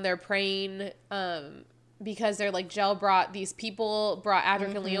Gel. And they're praying because they're like, Gel brought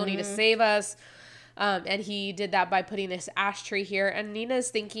Adric and Leonie to save us. And he did that by putting this ash tree here. And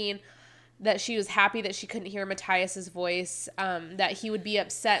Nina's thinking that she was happy that she couldn't hear Matthias's voice, that he would be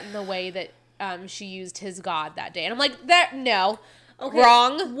upset in the way that she used his god that day. And I'm like, no. Okay.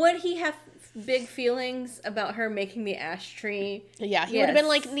 Wrong. Would he have big feelings about her making the ash tree? Yeah, he would have been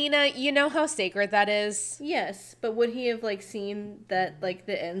like, Nina, you know how sacred that is? Yes, but would he have, like, seen that, like,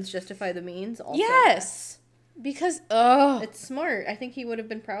 the ends justify the means? Also, yes. Because, it's smart. I think he would have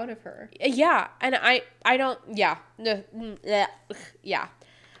been proud of her. Yeah, and I don't, yeah. Yeah.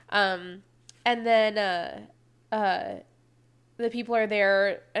 And then, the people are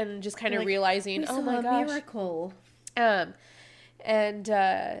there and just kind of realizing, oh my gosh. Miracle. And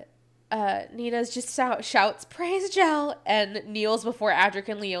Nina's just shouts, praise Gel, and kneels before Adric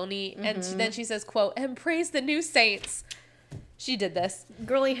and Leonie, and then she says, quote, and praise the new saints. She did this.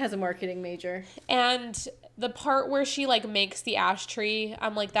 Girlie has a marketing major. And the part where she, like, makes the ash tree,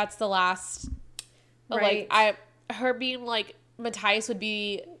 I'm like, that's the last, right. Like, her being like, Matthias would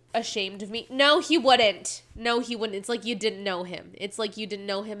be ashamed of me. No, he wouldn't. It's like you didn't know him. It's like you didn't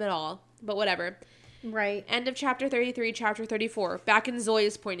know him at all, but whatever. Right. End of chapter 33, chapter 34. Back in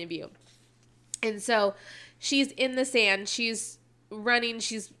Zoya's point of view. And so she's in the sand. She's running.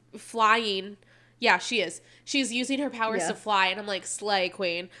 She's flying. Yeah, she is. She's using her powers to fly. And I'm like, slay,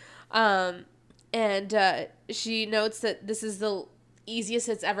 queen. And she notes that this is the easiest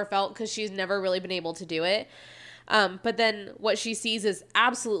it's ever felt because she's never really been able to do it. But then what she sees is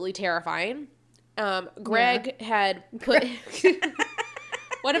absolutely terrifying. Greg had put...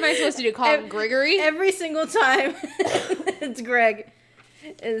 What am I supposed to do? Call him Gregory? Every single time it's Greg.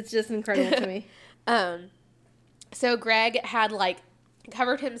 It's just incredible to me. So Greg had, like,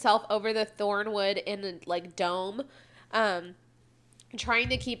 covered himself over the thornwood in a, like, dome, trying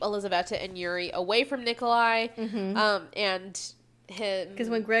to keep Elizaveta and Yuri away from Nikolai. And him...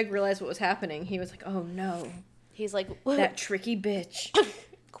 Because when Greg realized what was happening, he was like, oh no. He's like... That tricky bitch.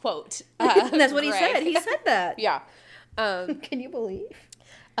 Quote. That's what Greg. He said. He said that. Yeah. Can you believe?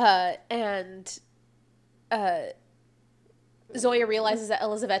 And Zoya realizes that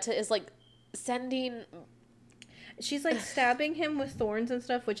Elizaveta is, like, sending... She's, like, stabbing him with thorns and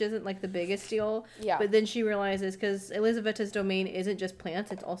stuff, which isn't, like, the biggest deal. Yeah. But then she realizes, because Elizaveta's domain isn't just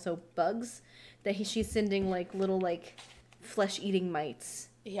plants, it's also bugs, that she's sending, like, little, like, flesh-eating mites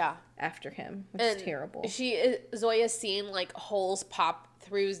after him, which is terrible. Zoya's seeing, like, holes pop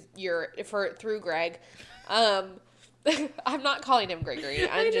through Greg. I'm not calling him Gregory.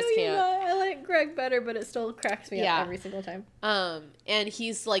 I just can't. I like Greg better, but it still cracks me up every single time. And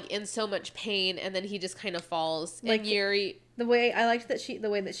he's, like, in so much pain, and then he just kind of falls. Like, and Yuri... the way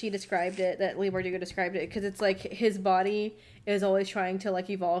that she described it, that Leigh Bardugo described it, because it's like his body is always trying to,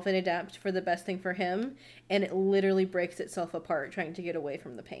 like, evolve and adapt for the best thing for him, and it literally breaks itself apart trying to get away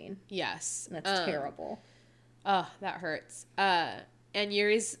from the pain. Yes. And that's terrible. Oh, that hurts. And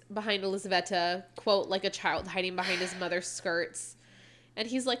Yuri's behind Elizaveta, quote, like a child hiding behind his mother's skirts. And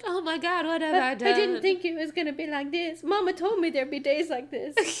he's like, oh my God, what have I done? I didn't think it was going to be like this. Mama told me there'd be days like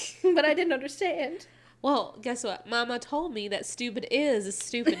this, but I didn't understand. Well, guess what? Mama told me that stupid is as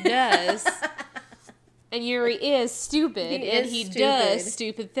stupid does. And Yuri is stupid, he does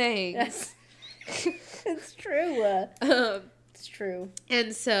stupid things. It's true. It's true.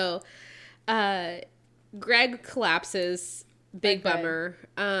 And so, Greg collapses. Big bummer.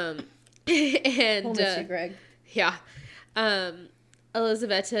 And we'll miss you, Greg. Yeah.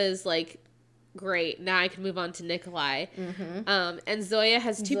 Elizaveta is like, great, now I can move on to Nikolai. And Zoya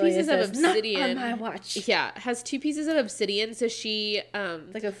has two pieces of obsidian. Not on my watch. Yeah, has 2 pieces of obsidian, so she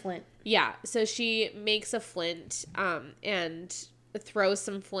like a flint. Yeah, so she makes a flint and throws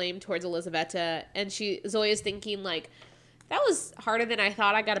some flame towards Elizaveta, and Zoya's thinking, like, that was harder than I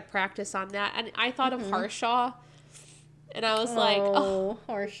thought. I got to practice on that. And I thought of Harshaw. And I was like, oh,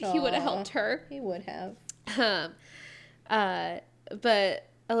 Harshaw. He would have helped her. He would have. But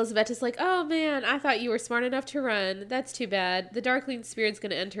Elizaveta's like, oh man, I thought you were smart enough to run. That's too bad. The Darkling Spirit's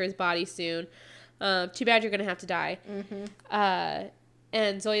going to enter his body soon. Too bad you're going to have to die.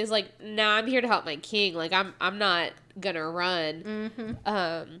 And Zoya's like, nah, I'm here to help my king. Like, I'm not going to run.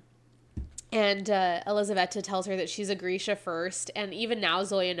 And Elizaveta tells her that she's a Grisha first. And even now,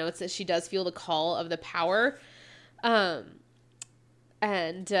 Zoya notes that she does feel the call of the power. Elizaveta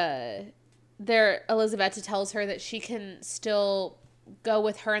tells her that she can still go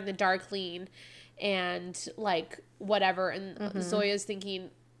with her in the Darkling and, like, whatever. And Zoya's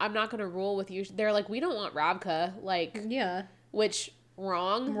thinking, I'm not going to rule with you. They're like, we don't want Ravka. Like, yeah. which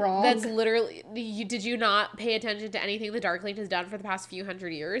wrong. Wrong. That's literally, did you not pay attention to anything the Darkling has done for the past few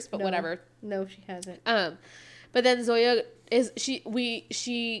hundred years? But whatever. No, she hasn't. But then Zoya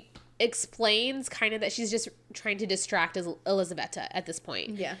she explains kind of that she's just trying to distract Elizaveta at this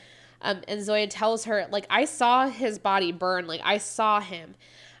point. Yeah. And Zoya tells her, like, I saw his body burn. Like, I saw him.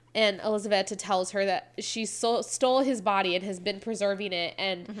 And Elizaveta tells her that she stole his body and has been preserving it.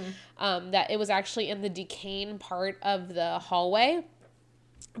 And that it was actually in the decaying part of the hallway.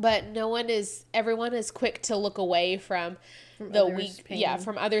 But everyone is quick to look away from the weak, pain.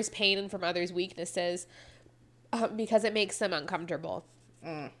 From others' pain and from others' weaknesses. Because it makes them uncomfortable.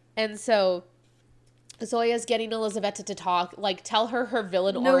 And so Zoya's getting Elizaveta to talk, like, tell her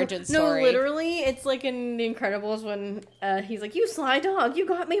villain origin story. No, literally, it's like in The Incredibles when he's like, you sly dog, you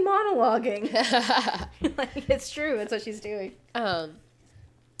got me monologuing. Like, it's true, it's what she's doing.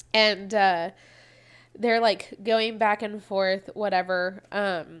 And they're, like, going back and forth, whatever,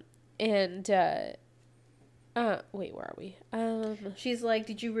 wait, where are we? She's like,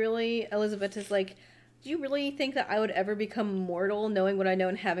 Elizaveta's like, do you really think that I would ever become mortal knowing what I know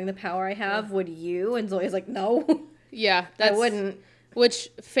and having the power I have? Would you? And Zoya's like, no. Yeah. I wouldn't. Which,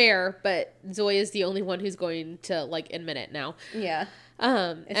 fair, but Zoya's the only one who's going to, like, admit it now. Yeah.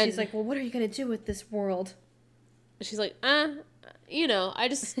 And she's like, well, what are you going to do with this world? She's like, I'm in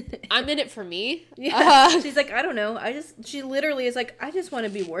it for me. Yeah. She's like, I don't know. She literally is like, I just want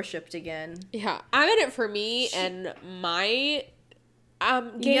to be worshipped again. Yeah. I'm in it for me and my...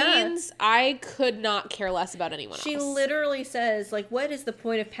 gains, I could not care less about anyone else. She literally says, like, what is the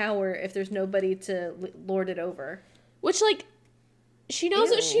point of power if there's nobody to lord it over? Which, like, she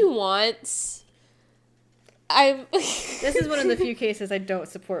knows what she wants. This is one of the few cases I don't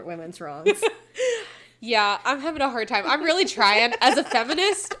support women's wrongs. Yeah, I'm having a hard time. I'm really trying. As a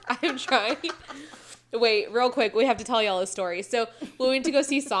feminist, I'm trying. Wait, real quick, we have to tell y'all a story. So, we went to go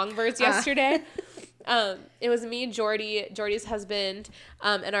see Songbirds yesterday. It was me, Jordy's husband,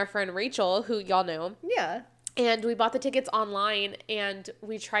 and our friend Rachel, who y'all know. Yeah. And we bought the tickets online, and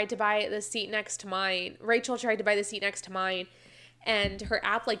we tried to buy the seat next to mine. Rachel tried to buy the seat next to mine, and her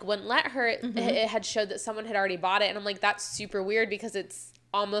app, like, wouldn't let her. It had showed that someone had already bought it, and I'm like, that's super weird because it's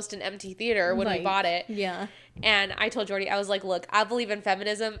almost an empty theater when we bought it. Yeah. And I told Jordy, I was like, look, I believe in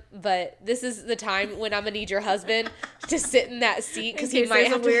feminism, but this is the time when I'm gonna need your husband to sit in that seat because he might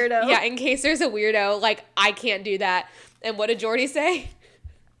have weirdo. Yeah, in case there's a weirdo. Like, I can't do that. And what did Jordy say?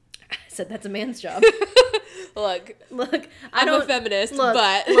 I said that's a man's job. Look, I'm a feminist,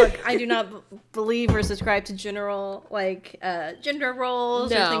 but I do not believe or subscribe to general, like, gender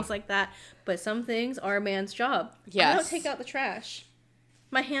roles or things like that. But some things are a man's job. Yes. I don't take out the trash.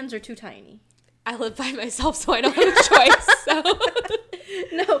 My hands are too tiny. I live by myself, so I don't have a choice. So.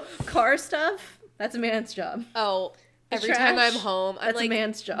 No, car stuff, that's a man's job. Oh, every time I'm home, I'm that's like, a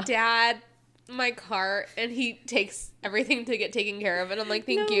man's job. Dad, my car, and he takes everything to get taken care of, and I'm like,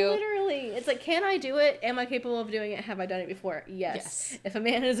 thank you. Literally. It's like, can I do it? Am I capable of doing it? Have I done it before? Yes. If a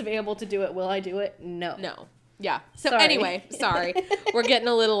man is available to do it, will I do it? No. No. Yeah. So sorry. Anyway, sorry. We're getting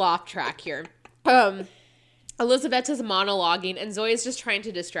a little off track here. Elizaveta's monologuing, and Zoya's just trying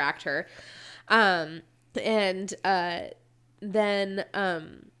to distract her. So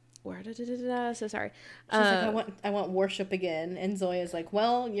sorry. She's like, I want worship again. And Zoya's like,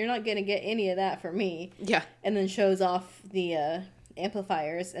 well, you're not going to get any of that from me. Yeah. And then shows off the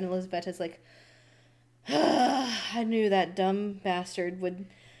amplifiers. And Elizaveta's like, I knew that dumb bastard would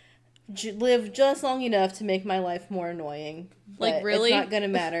live just long enough to make my life more annoying. But like, really? It's not going to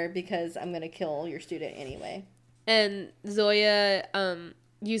matter because I'm going to kill your student anyway. And Zoya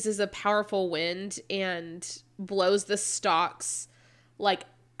uses a powerful wind and blows the stalks, like,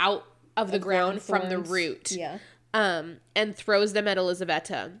 out of the ground from the root. Yeah. And throws them at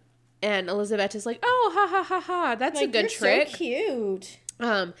Elizaveta. And Elizaveta's like, oh, ha, ha, ha, ha. That's like, a good trick. So cute.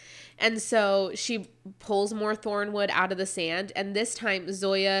 And so she pulls more thornwood out of the sand. And this time,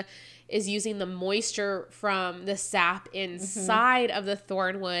 Zoya is using the moisture from the sap inside of the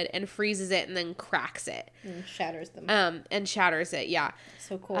thornwood and freezes it and then cracks it. And shatters them. And shatters it, yeah.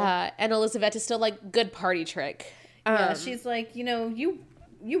 So cool. And Elizaveta's still like, good party trick. Yeah, she's like, you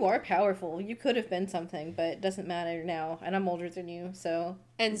are powerful. You could have been something, but it doesn't matter now. And I'm older than you, so.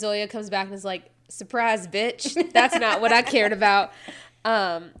 And Zoya comes back and is like, surprise, bitch. That's not what I cared about.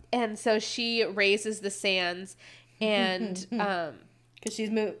 And so she raises the sands and, because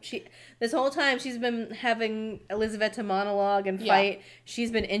this whole time she's been having Elizaveta monologue and fight. Yeah. She's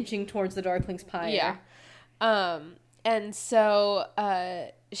been inching towards the Darkling's pyre. Yeah. And so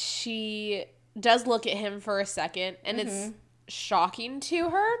she does look at him for a second, and it's shocking to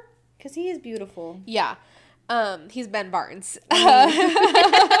her. Because he is beautiful. Yeah. He's Ben Barnes. You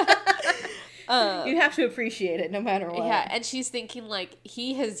have to appreciate it no matter what. Yeah, and she's thinking, like,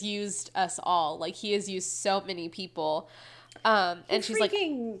 he has used us all. Like, he has used so many people. And she's like...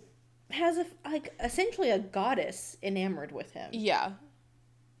 has, essentially a goddess enamored with him. Yeah.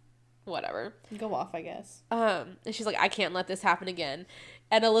 Whatever. Go off, I guess. And she's like, I can't let this happen again.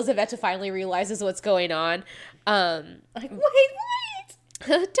 And Elizaveta finally realizes what's going on. Wait!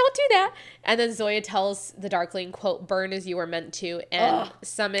 Don't do that. And then Zoya tells the Darkling, quote, burn as you were meant to, and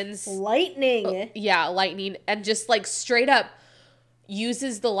summons... lightning. Lightning. And just, like, straight up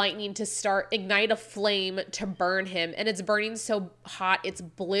uses the lightning to ignite a flame to burn him. And it's burning so hot, it's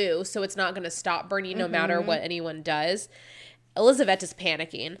blue, so it's not going to stop burning no matter what anyone does. Elizaveta's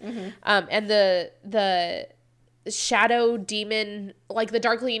panicking. And the shadow demon, like, the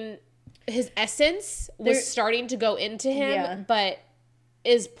Darkling, his essence was starting to go into him, but...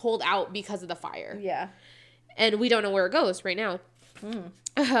 is pulled out because of the fire. Yeah. And we don't know where it goes right now.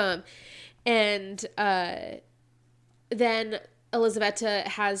 And then Elizaveta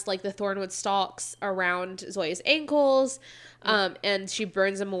has, like, the thornwood stalks around Zoya's ankles, and she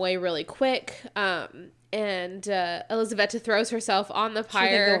burns them away really quick. And Elizaveta throws herself on the pyre.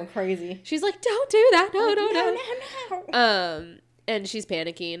 She's, like, going crazy. She's like, don't do that. No. And she's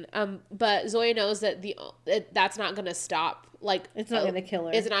panicking. But Zoya knows that that's not going to stop. Like, it's not going to kill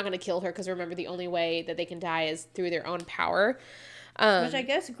her. It's not going to kill her because, remember, the only way that they can die is through their own power. Which I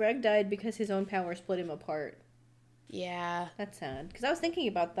guess Greg died because his own power split him apart. Yeah. That's sad. Because I was thinking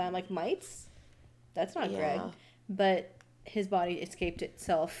about that. I'm like, mites? That's not Greg. But his body escaped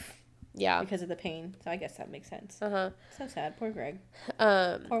itself. Yeah. Because of the pain. So I guess that makes sense. So sad. Poor Greg.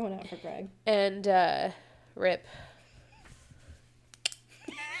 Pour one out for Greg. And, rip.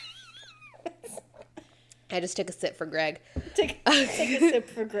 I just took a sip for Greg. Take a sip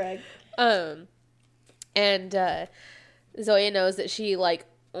for Greg. And Zoya knows that she, like,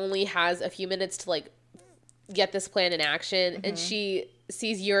 only has a few minutes to, like, get this plan in action. And she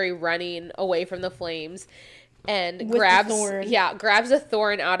sees Yuri running away from the flames and grabs a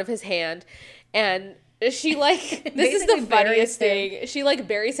thorn out of his hand. And she, like, this is the funniest thing. She, like,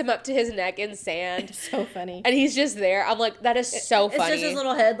 buries him up to his neck in sand. It's so funny. And he's just there. I'm like, that is so funny. It's just his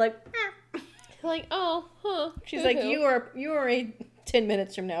little head, like... Like, oh, huh. She's like, you are a 10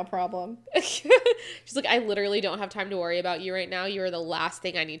 minutes from now problem. She's like, I literally don't have time to worry about you right now. You are the last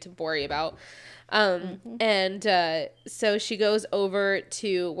thing I need to worry about. And so she goes over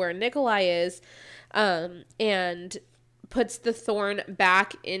to where Nikolai is, and puts the thorn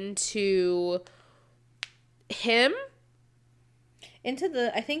back into him. Into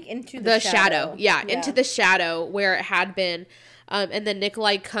the shadow. Yeah, into the shadow where it had been. And then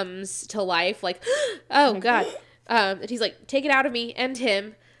Nikolai comes to life, like, oh, God. And he's like, take it out of me and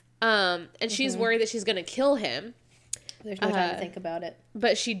him. And she's worried that she's going to kill him. There's no time to think about it.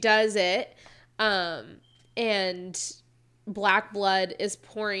 But she does it. And black blood is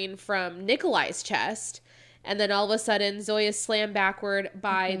pouring from Nikolai's chest. And then all of a sudden, Zoya is slammed backward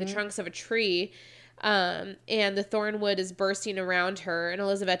by the trunks of a tree. And the thornwood is bursting around her. And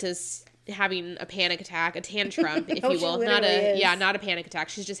Elizaveta's having a panic attack, a tantrum, if you will. Not a panic attack.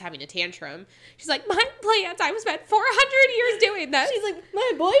 She's just having a tantrum. She's like, my plans, I've spent 400 years doing this. She's like,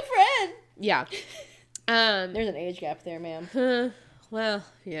 my boyfriend. Yeah. There's an age gap there, ma'am. Well,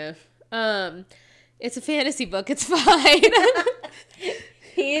 yeah. It's a fantasy book. It's fine.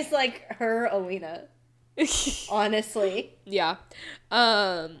 He's like her Alina. Honestly. Yeah.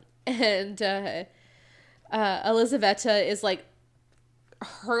 And Elizaveta is like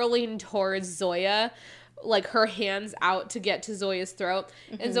hurling towards Zoya, like her hands out to get to Zoya's throat.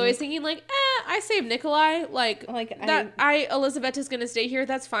 And Zoya's thinking like, I saved Nikolai. Elizaveta's gonna stay here.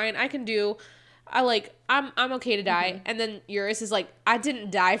 That's fine. I can do. I'm okay to die. And then Eurus is like, I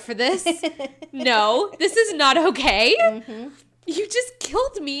didn't die for this. No, this is not okay. You just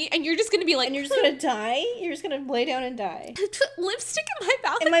killed me, and you're just gonna be like, and you're just gonna die. You're just gonna lay down and die. Put lipstick in my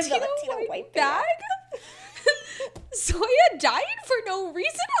Valentino white bag. Zoya died for no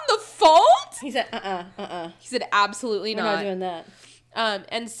reason on the phone? He said, He said, absolutely not. We're not doing that.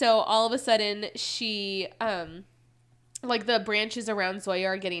 And so all of a sudden she, like the branches around Zoya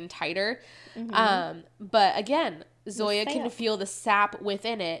are getting tighter. But again, Zoya can feel the sap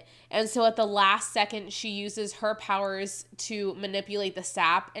within it. And so at the last second, she uses her powers to manipulate the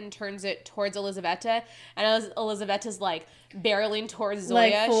sap and turns it towards Elizaveta. And Elizaveta's like barreling towards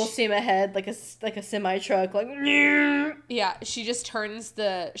Zoya. Like full steam ahead, like a semi-truck. Like, yeah, she just turns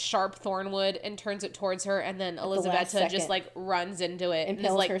the sharp thornwood and turns it towards her. And then Elizaveta just like runs into it.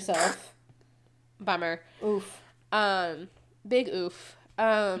 Impels like, herself. Bummer. Oof. Big oof.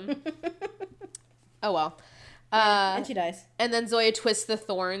 Oh well. And she dies. And then Zoya twists the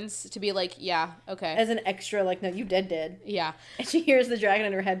thorns to be like, yeah, okay. As an extra, like, no, you dead. Yeah. And she hears the dragon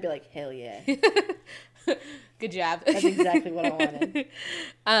in her head be like, hell yeah. Good job. That's exactly what I wanted.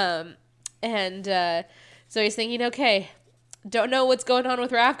 And Zoya's thinking, okay, don't know what's going on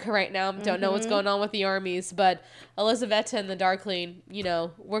with Ravka right now. Don't know what's going on with the armies, but Elizaveta and the Darkling,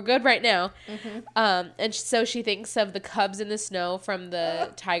 we're good right now. And so she thinks of the cubs in the snow from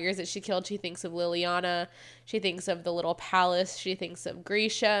the tigers that she killed. She thinks of Liliana. She thinks of the little palace. She thinks of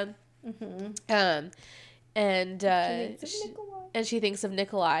Grisha. And she thinks of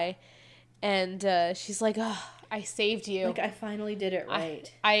Nikolai. And she's like, oh, I saved you. Like, I finally did it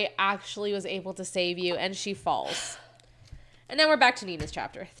right. I actually was able to save you. And she falls. And now we're back to Nina's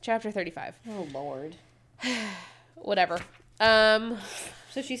chapter 35. Oh, Lord. Whatever. So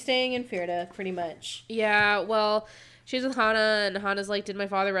she's staying in Firda, pretty much. Yeah, well, she's with Hana, and Hana's like, did my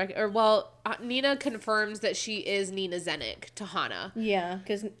father Nina confirms that she is Nina Zenik to Hana. Yeah,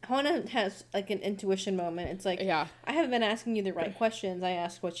 because Hana has, like, an intuition moment. It's like, yeah. I haven't been asking you the right questions. I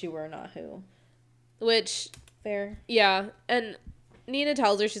asked what you were, not who. Which... Fair. Yeah, and... Nina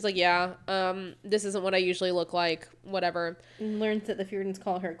tells her, she's like, yeah, this isn't what I usually look like, whatever. And learns that the Fiordans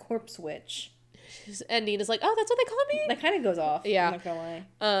call her Corpse Witch. And Nina's like, oh, that's what they call me? That kind of goes off. Yeah. I'm not gonna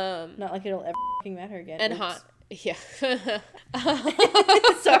lie. Not like it'll ever fucking matter again. And yeah.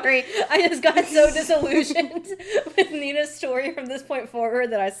 Sorry, I just got so disillusioned with Nina's story from this point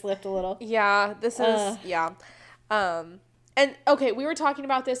forward that I slipped a little. Yeah, this is, yeah. And, okay, we were talking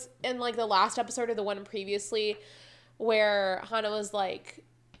about this in, like, the last episode or the one previously, where Hana was, like,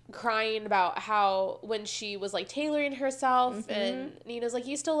 crying about how when she was, like, tailoring herself and Nina's like,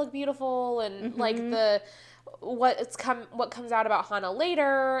 you still look beautiful, and like what comes out about Hana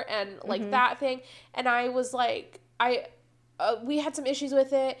later and like that thing. And I was like, we had some issues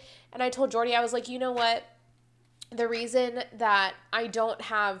with it, and I told Jordy, I was like, you know what, the reason that I don't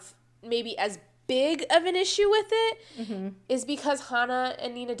have maybe as big of an issue with it is because Hana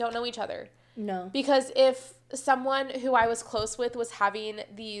and Nina don't know each other. No. Because if someone who I was close with was having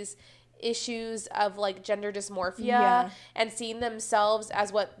these issues of, like, gender dysmorphia and seeing themselves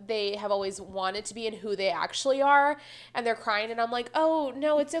as what they have always wanted to be and who they actually are, and they're crying, and I'm like, oh,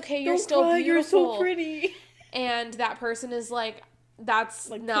 no, it's okay, you're still beautiful. You're so pretty. And that person is like, that's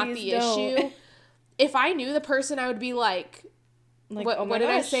like, not the don't. issue. If I knew the person, I would be like what, oh my what did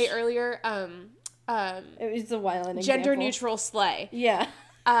I gosh. say earlier? It was a violent gender example. neutral slay. Yeah.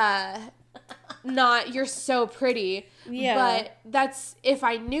 Not you're so pretty. Yeah. But that's if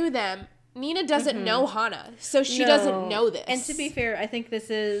I knew them. Nina doesn't know Hana, so she doesn't know this. And to be fair, I think this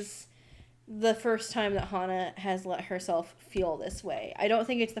is the first time that Hana has let herself feel this way. I don't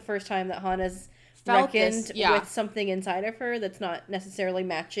think it's the first time that Hana's reckoned with something inside of her that's not necessarily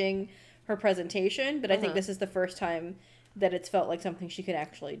matching her presentation, but I think this is the first time that it's felt like something she could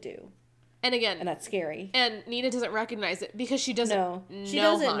actually do. And again, and that's scary. And Nina doesn't recognize it because she doesn't know she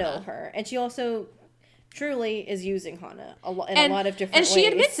doesn't Hana. know her. And she also truly is using Hana in a lot of different ways. And she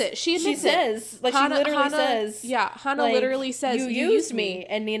admits it. She says, like, Hana, she literally says. Yeah, Hana like, literally says, you used me.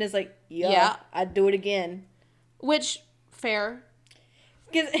 And Nina's like, yeah, I'd do it again. Which, fair.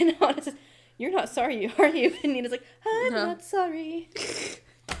 And Hana says, you're not sorry, are you? And Nina's like, I'm not sorry.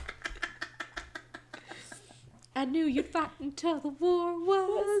 I knew you'd fight until the war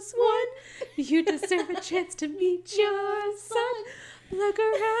was won. You deserve a chance to meet your son. Look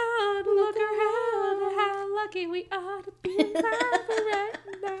around, how lucky we are to be alive right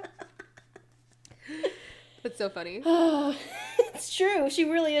now. That's so funny. Oh, it's true. She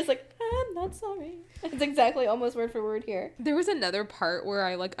really is like, I'm not sorry. It's exactly almost word for word here. There was another part where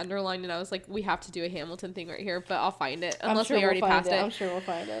I like underlined and I was like, we have to do a Hamilton thing right here, but I'll find it unless we already passed it. I'm sure we'll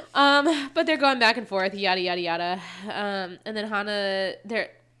find it. But they're going back and forth, yada yada yada. And then Hana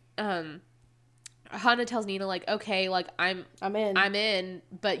tells Nina, like, okay, like, I'm in,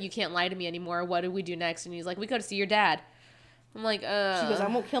 but you can't lie to me anymore. What do we do next? And he's like, we go to see your dad. I'm like, She goes, I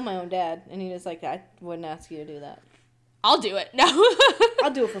won't kill my own dad. And Nina's like, I wouldn't ask you to do that. I'll do it. No. I'll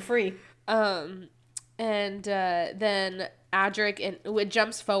do it for free. And then Adric it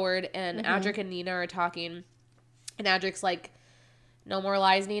jumps forward, and Adric and Nina are talking. And Adric's like, no more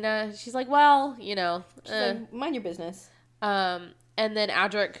lies, Nina. She's like, well, She's like, mind your business. And then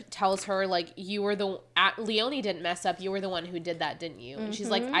Adric tells her, like, you were Leonie didn't mess up. You were the one who did that, didn't you? And she's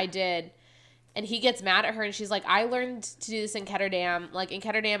like, I did. And he gets mad at her, and she's like, I learned to do this in Ketterdam. Like, in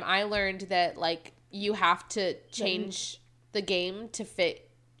Ketterdam, I learned that, like, you have to change the game to fit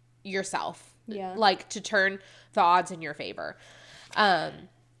yourself. Yeah. Like, to turn the odds in your favor.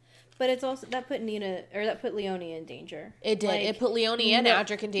 But But it's also that put Leone in danger. It did. Like, it put Leone and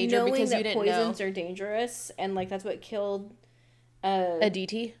Adric in danger because you didn't know. Poisons are dangerous, and like that's what killed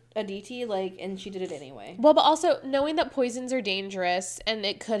Aditi, like, and she did it anyway. Well, but also knowing that poisons are dangerous and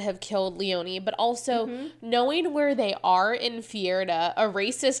it could have killed Leone, but also knowing where they are in Fjerda, a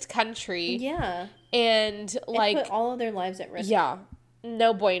racist country. Yeah. And like put all of their lives at risk. Yeah.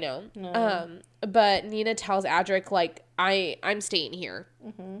 No bueno. No. But Nina tells Adric, like, I'm staying here.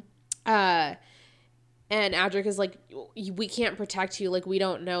 And Adric is like, we can't protect you. Like, we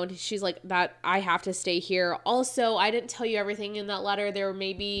don't know. And she's like, that I have to stay here. Also, I didn't tell you everything in that letter. There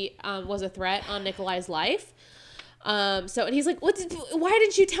maybe was a threat on Nikolai's life. And he's like, why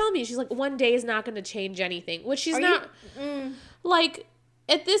didn't you tell me? She's like, one day is not going to change anything. Which she's not, like,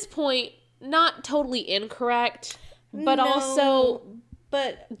 at this point, not totally incorrect. But also,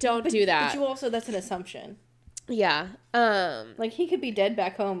 don't do that. But you also, that's an assumption. Yeah. Like, he could be dead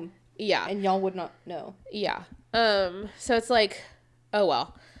back home. Yeah. And y'all would not know. Yeah. So it's like, oh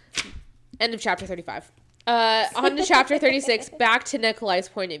well. End of chapter 35. On to chapter 36, back to Nikolai's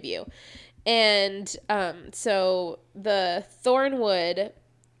point of view. And so the Thornwood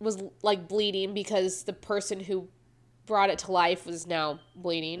was like bleeding because the person who brought it to life was now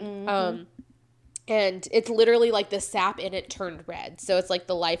bleeding. And it's literally like the sap in it turned red. So it's like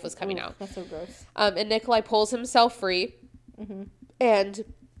the life was coming out. That's so gross. And Nikolai pulls himself free. And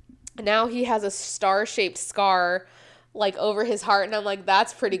now he has a star-shaped scar, like, over his heart, and I'm like,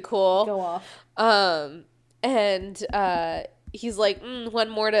 that's pretty cool. Go off. And he's like, one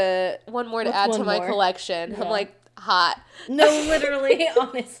more to add to my collection. Yeah. I'm like, hot. No, literally,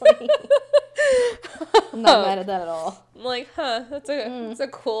 honestly. I'm not mad at that at all. I'm like, that's a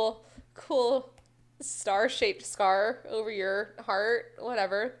cool star-shaped scar over your heart.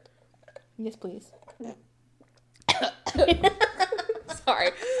 Whatever. Yes, please. Sorry.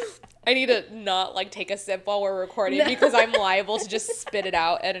 I need to not, like, take a sip while we're recording because I'm liable to just spit it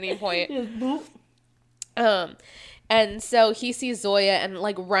out at any point. And so he sees Zoya and,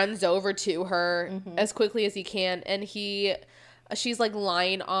 like, runs over to her as quickly as he can. And she's, like,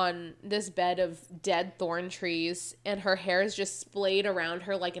 lying on this bed of dead thorn trees. And her hair is just splayed around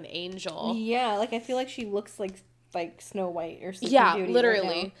her like an angel. Yeah, like, I feel like she looks like Snow White or Sleeping Beauty. Yeah,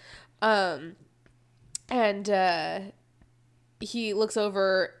 literally. Right and he looks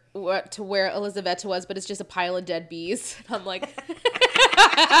over to where Elizaveta was, but it's just a pile of dead bees. And I'm like, that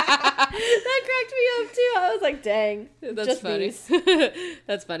cracked me up too. I was like, dang, that's just funny. Bees.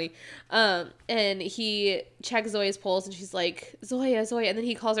 That's funny. And he checks Zoya's pulse, and she's like, Zoya, and then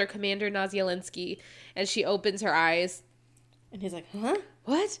he calls her Commander Nazialinsky, and she opens her eyes, and he's like, huh?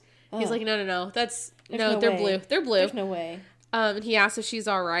 What? He's like, no, that's no they're way. blue. They're blue. There's no way. And he asks if she's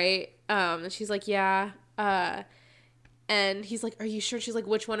all right. And she's like, yeah. And he's like, are you sure? She's like,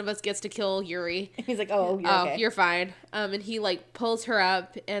 which one of us gets to kill Yuri? He's like, oh, you're okay. You're fine. And he, like, pulls her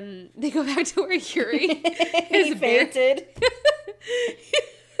up, and they go back to where Yuri he fainted.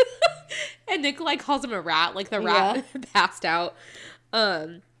 And Nikolai calls him a rat, like the rat passed out.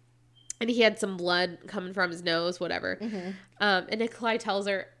 And he had some blood coming from his nose, whatever. And Nikolai tells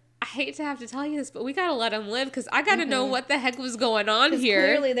her, I hate to have to tell you this, but we gotta let him live because I gotta know what the heck was going on here.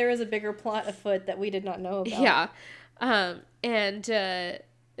 Clearly there was a bigger plot afoot that we did not know about. Yeah. And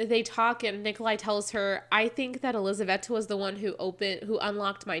they talk, and Nikolai tells her, I think that Elizaveta was the one who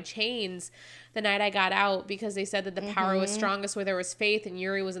unlocked my chains the night I got out, because they said that the power was strongest where there was faith, and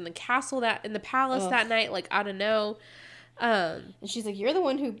Yuri was in the palace that night. Like, I don't know. And she's like, you're the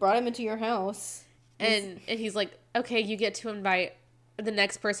one who brought him into your house. And he's like, okay, you get to invite the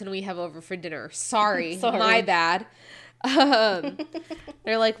next person we have over for dinner. Sorry. My bad.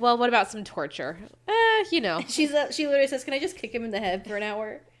 They're like, well, what about some torture? She literally says, can I just kick him in the head for an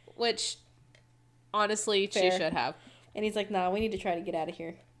hour? Which, honestly, Fair. She should have. And he's like, nah, we need to try to get out of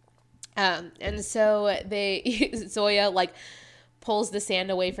here. And so Zoya, like, pulls the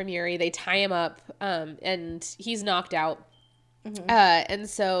sand away from Yuri. They tie him up, and he's knocked out. And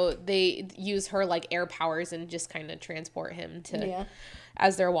so they use her, like, air powers and just kind of transport him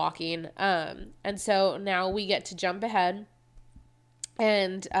as they're walking. And so now we get to jump ahead,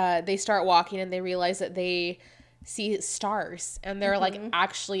 and they start walking, and they realize that they see stars, and they're like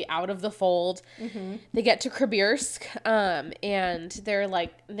actually out of the fold. They get to Krabirsk, and they're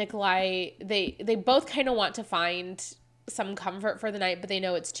like, Nikolai, they both kind of want to find some comfort for the night, but they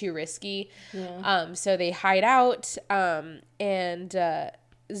know it's too risky. So they hide out, and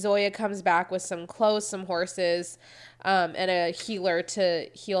Zoya comes back with some clothes, some horses, and a healer to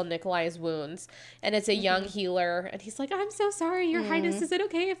heal Nikolai's wounds. And it's a young healer. And he's like, I'm so sorry, Your Highness. Is it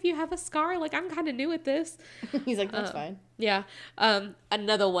okay if you have a scar? Like, I'm kind of new at this. He's like, that's fine. Yeah.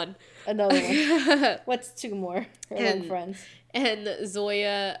 Another one. What's two more? Her friends. And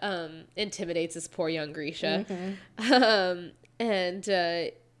Zoya intimidates this poor young Grisha.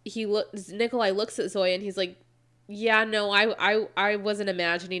 Nikolai looks at Zoya and he's like, yeah, no, I wasn't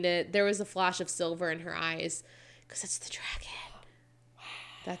imagining it. There was a flash of silver in her eyes because it's the dragon. Wow.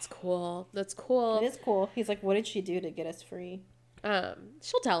 That's cool. It is cool. He's like, what did she do to get us free?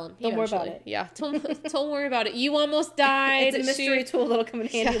 She'll tell him. Don't worry about it. Yeah, don't worry about it. You almost died. It's a mystery tool that'll come in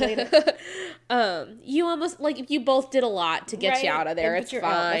handy later. You almost, like, you both did a lot to get you out of there. It's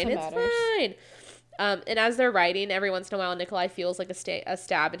fine. It's fine. And as they're writing, every once in a while, Nikolai feels like a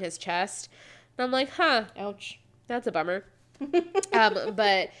stab in his chest. And I'm like, ouch. That's a bummer.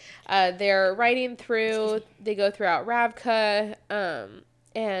 But they're riding through. They go throughout Ravka.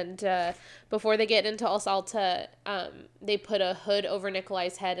 And before they get into Alsalta, they put a hood over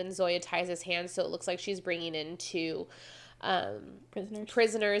Nikolai's head, and Zoya ties his hands so it looks like she's bringing in two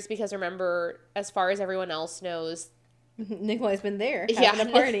prisoners. Because remember, as far as everyone else knows, Nikolai's been there having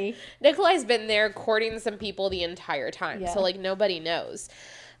a party. Nikolai's been there courting some people the entire time. Yeah. So, like, nobody knows.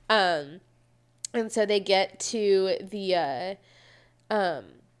 And so they get to the,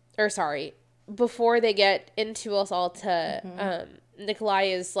 before they get into Alsalta, Nikolai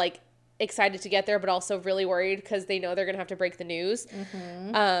is, like, excited to get there, but also really worried because they know they're going to have to break the news.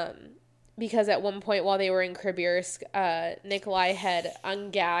 Because at one point while they were in Kribirsk, Nikolai had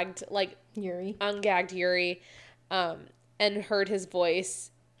ungagged Yuri, and heard his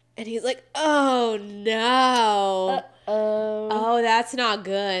voice. And he's like, oh, no. Oh, that's not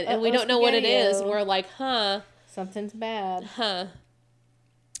good. And we don't know what it is. And we're like, something's bad.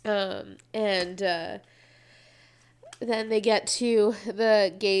 And then they get to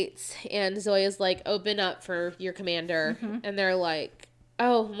the gates, and Zoya's like, open up for your commander. And they're like,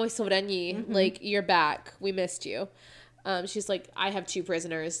 oh, moi sovrani, like, you're back. We missed you. She's like, I have two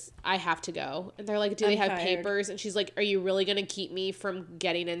prisoners. I have to go. And they're like, do they have papers? And she's like, are you really going to keep me from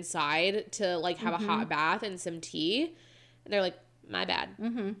getting inside to, like, have a hot bath and some tea? And they're like, my bad.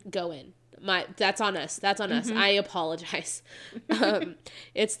 Go in. That's on us. I apologize.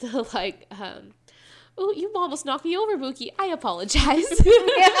 It's the, like, oh, you almost knocked me over, Mookie. I apologize.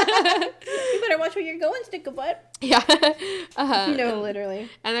 You better watch where you're going, Stick-a-butt. Yeah. No, literally.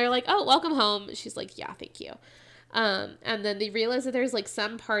 And they're like, oh, welcome home. She's like, yeah, thank you. And then they realize that there's, like,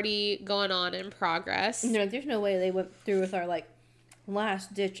 some party going on in progress. No, there's no way they went through with our, like,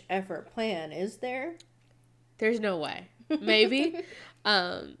 last-ditch effort plan, is there? There's no way. Maybe.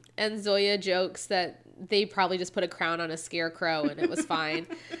 And Zoya jokes that they probably just put a crown on a scarecrow and it was fine.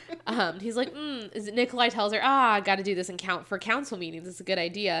 He's like, Nikolai tells her, I got to do this for council meetings. It's a good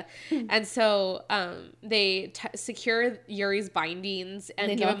idea. And so they secure Yuri's bindings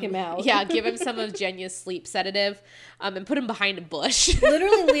and knock him out. Yeah, give him some of Jenya's sleep sedative and put him behind a bush.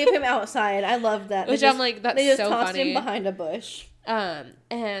 Literally leave him outside. I love that. I'm like, that's so funny. They just tossed him behind a bush.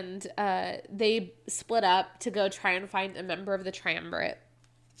 And they split up to go try and find a member of the triumvirate.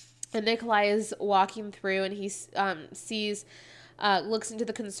 And Nikolai is walking through, and he sees, looks into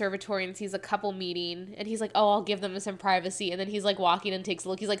the conservatory and sees a couple meeting, and he's like, oh, I'll give them some privacy. And then he's like walking and takes a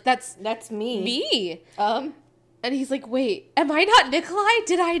look. He's like, that's me. Me. And he's like, wait, am I not Nikolai?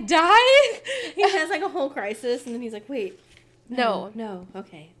 Did I die? He has like a whole crisis, and then he's like, wait. No,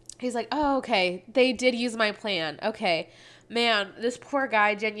 okay. He's like, oh, okay. They did use my plan. Okay. Man, this poor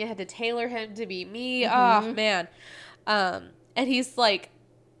guy, Jenya had to tailor him to be me. Oh, man. And he's like,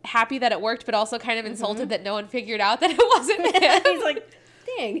 happy that it worked, but also kind of insulted that no one figured out that it wasn't him. He's like,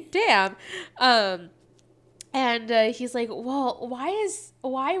 damn. And he's like, well,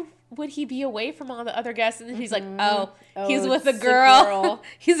 why would he be away from all the other guests? And then he's like, he's with a girl.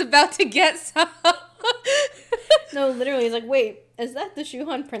 He's about to get some. No, literally, he's like, wait, is that the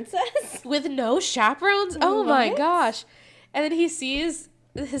Shuhan princess? With no chaperones? Oh my gosh. And then he sees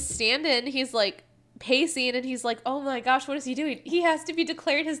his stand-in, he's like, pacing, and he's like, oh my gosh, what is he doing? He has to be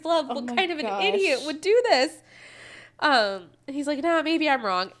declared his love. What kind of an idiot would do this? And he's like, nah, maybe I'm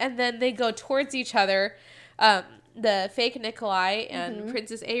wrong. And then they go towards each other, the fake Nikolai and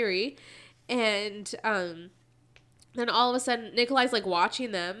Princess Aerie, and then all of a sudden Nikolai's like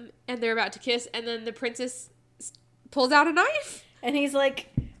watching them, and they're about to kiss, and then the princess pulls out a knife, and he's like,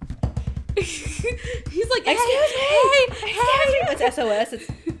 he's like, hey, excuse me, hey. It's SOS. It's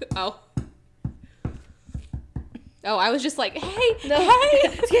Oh, I was just like, hey,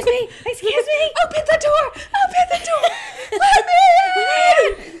 excuse me, open the door, let me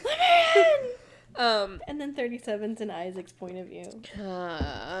in. And then 37's in Isaac's point of view.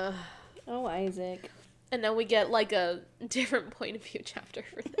 Oh, Isaac. And then we get like a different point of view chapter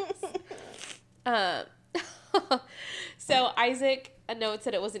for this. So Isaac notes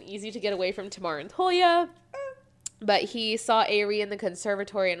that it wasn't easy to get away from Tamar and Tolia, but he saw Aerie in the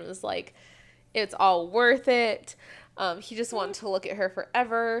conservatory and was like, it's all worth it. He just wanted to look at her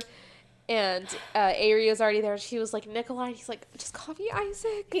forever. And Aerie was already there. She was like, Nikolai. And he's like, just call me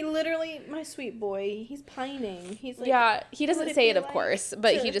Isaac. He literally, my sweet boy, he's pining. He's like, yeah, he doesn't say it, of course,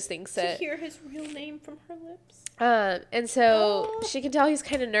 but he just thinks it. To hear his real name from her lips. And so she can tell he's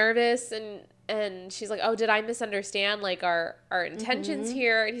kind of nervous, and she's like, oh, did I misunderstand, like, our intentions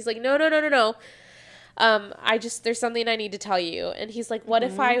here? And he's like, no. There's something I need to tell you. And he's like, what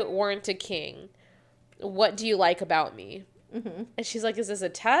if I weren't a king? What do you like about me? And she's like, is this a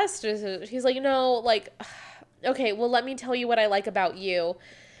test? He's like, no, like, okay, well, let me tell you what I like about you.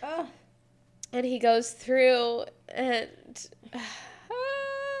 And he goes through, and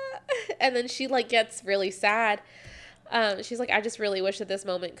then she, like, gets really sad. She's like, I just really wish that this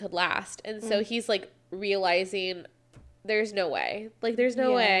moment could last. And so he's, like, realizing there's no way. Like, there's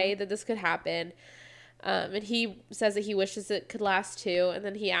no way that this could happen. And he says that he wishes it could last too. And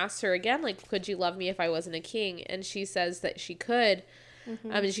then he asks her again, like, could you love me if I wasn't a king? And she says that she could.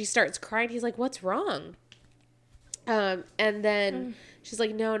 And she starts crying. He's like, what's wrong? And then she's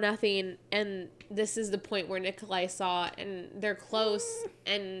like, no, nothing. And this is the point where Nikolai saw, and they're close,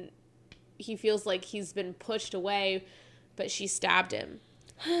 and he feels like he's been pushed away, but she stabbed him.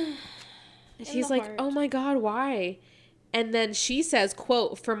 And he's like, oh my God, why? And then she says,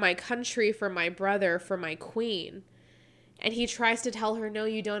 quote, for my country, for my brother, for my queen. And he tries to tell her, no,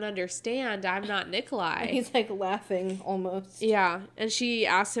 you don't understand. I'm not Nikolai. He's like laughing almost. Yeah. And she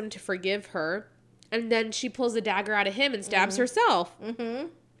asks him to forgive her. And then she pulls the dagger out of him and stabs herself.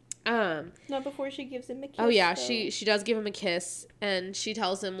 Not before she gives him a kiss. Oh, yeah. Though. She does give him a kiss. And she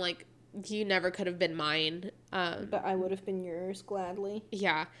tells him, like, you never could have been mine. But I would have been yours gladly.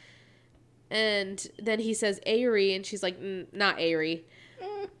 Yeah. And then he says Aerie, and she's like, not Aerie.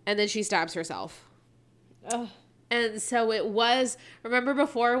 And then she stabs herself. Ugh. And so it was, remember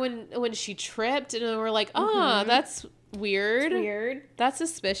before when she tripped, and we're like, that's weird. It's weird. That's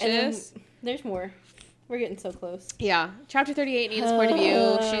suspicious. There's more. We're getting so close. Yeah. Chapter 38, Nina's point of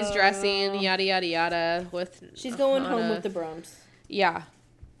view. She's dressing, yada, yada, yada. She's going home with the Brums. Yeah.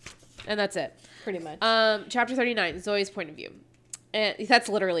 And that's it. Pretty much. Chapter 39, Zoe's point of view. And that's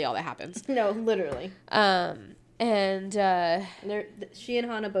literally all that happens. No, literally. And she and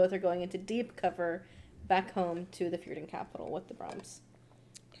Hannah both are going into deep cover back home to the Fjorden capital with the Brums.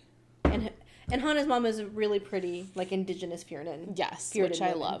 And Hannah's mom is a really pretty, like, indigenous Fjorden. Yes, Fjorden which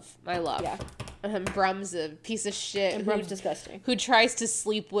I love. I love. Yeah. Brum's a piece of shit. And Brum's disgusting. Who tries to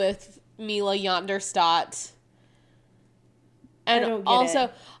sleep with Mila Jonderstadt. And I don't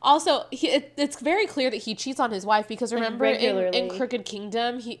get it's very clear that he cheats on his wife, because remember in Crooked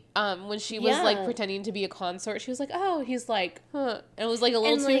Kingdom, he when she was like pretending to be a consort, she was like, oh, he's like, huh, and it was like a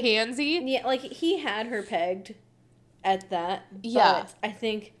little too handsy. Yeah, like he had her pegged at that. Yeah, but I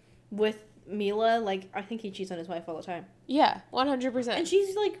think with Mila, like, I think he cheats on his wife all the time. Yeah, 100%. And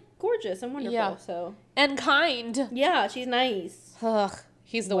she's like gorgeous and wonderful, so and kind. Yeah, she's nice. Ugh,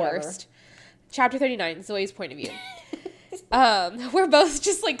 he's the worst. Chapter 39, Zoe's point of view. We're both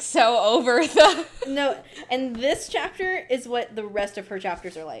just like so over the No, and this chapter is what the rest of her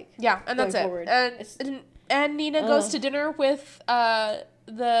chapters are like. Yeah, and that's forward. it. And Nina goes to dinner with the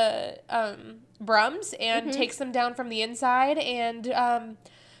Brums and takes them down from the inside, and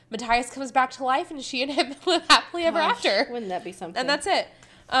Matthias comes back to life, and she and him live happily ever after. Wouldn't that be something? And that's it.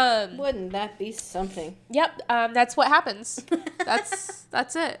 Wouldn't that be something? Yep. That's what happens.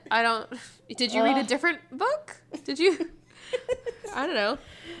 That's it. Did you read a different book? Did you? I don't know.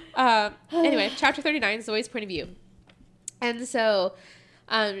 Anyway, chapter 39, Zoe's point of view. And so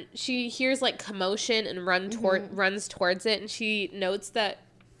she hears like commotion and runs towards it, and she notes that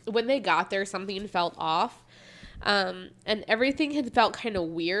when they got there, something felt off. And everything had felt kind of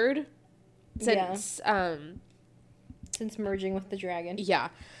weird since merging with the dragon. Yeah.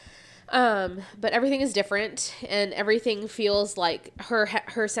 But everything is different, and everything feels like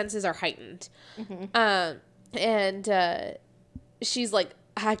her senses are heightened. And she's like,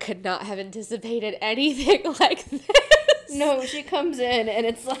 I could not have anticipated anything like this. No, she comes in and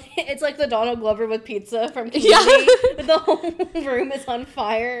it's like the Donald Glover with pizza from Community. Yeah. The whole room is on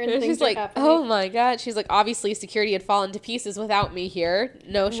fire and things she's like, happening. oh my god. She's like, obviously security had fallen to pieces without me here.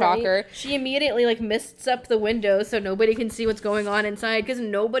 No shocker. Right? She immediately like mists up the window so nobody can see what's going on inside because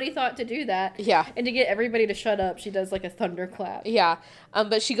nobody thought to do that. Yeah. And to get everybody to shut up, she does like a thunderclap. Yeah.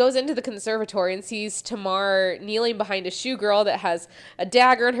 But she goes into the conservatory and sees Tamar kneeling behind a shoe girl that has a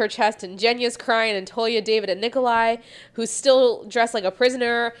dagger in her chest, and Jenya's crying, and Tolia, David, and Nikolai, who's still dressed like a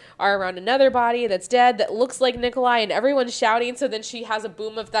prisoner, are around another body that's dead that looks like Nikolai, and everyone's shouting. So then she has a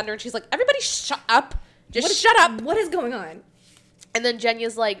boom of thunder and she's like, everybody shut up. Shut up. What is going on? And then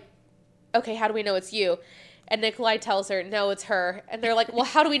Jenya's like, okay, how do we know it's you? And Nikolai tells her, no, it's her. And they're like, well,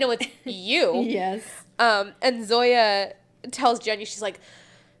 how do we know it's you? Yes. And Zoya tells Jenya, she's like,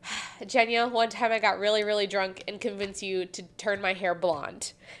 Jenya, one time I got really, really drunk and convinced you to turn my hair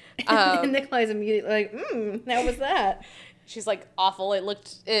blonde. And Nikolai's immediately like, how was that? She's like, awful.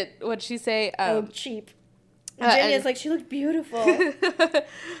 What'd she say? Cheap. Jenya's like, she looked beautiful.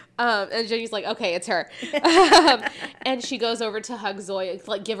 And Jenny's like, okay, it's her. And she goes over to hug Zoya,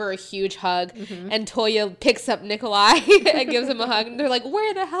 like give her a huge hug. Mm-hmm. And Toya picks up Nikolai and gives him a hug. And they're like,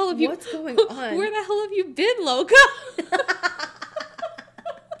 where the hell have you... What's going on? Where the hell have you been, Loca?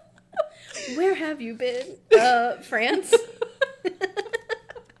 Where have you been? France?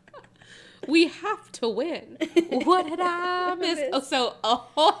 We have to win. What did I miss? Oh, so a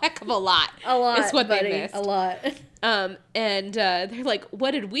whole heck of a lot. A lot, is what buddy. They missed. A lot. And they're like,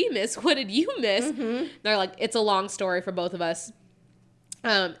 what did we miss? What did you miss? Mm-hmm. They're like, it's a long story for both of us.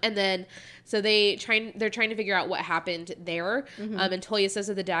 And then, so they're trying to figure out what happened there. Mm-hmm. And Tolia says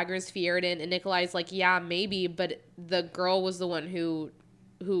that the dagger is Fjerdan, and Nikolai's like, yeah, maybe, but the girl was the one who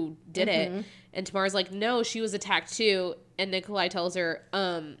did it. And Tamar's like, no, she was attacked too. And Nikolai tells her,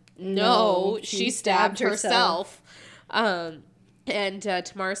 no, she stabbed herself. And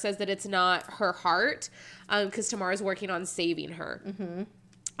Tamar says that it's not her heart, because Tamar's working on saving her. Mm-hmm.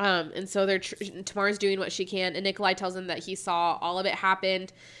 And so Tamar's doing what she can, and Nikolai tells him that he saw all of it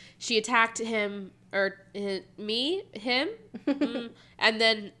happened. She attacked him, or him, and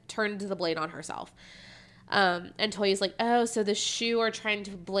then turned the blade on herself. And Toya's like, oh, so the Shu are trying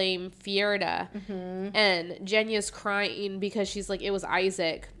to blame Fjerda. Mm-hmm. And Jenya's crying because she's like, it was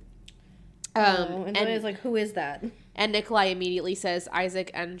Isaac. And Toya's like, who is that? And Nikolai immediately says,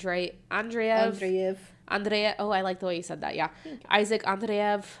 Isaac Andreev. Oh, I like the way you said that, yeah. Isaac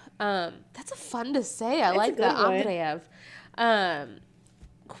Andreev. That's a fun to say. I like that, Andreev.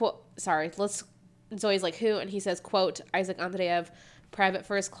 Zoe's like, who? And he says, quote, Isaac Andreev, private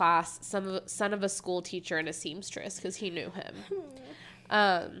first class, son of a school teacher and a seamstress, because he knew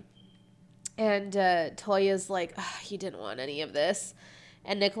him. And Toya's like, he didn't want any of this.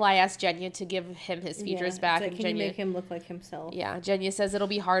 And Nikolai asked Jenya to give him his features back. Like, and can Jenya, you make him look like himself? Yeah, Jenya says it'll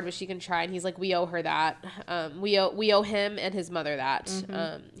be hard, but she can try. And he's like, we owe her that. We owe him and his mother that.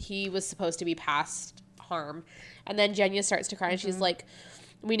 Mm-hmm. He was supposed to be past harm. And then Jenya starts to cry, and she's like,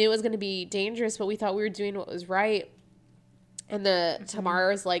 we knew it was going to be dangerous, but we thought we were doing what was right. And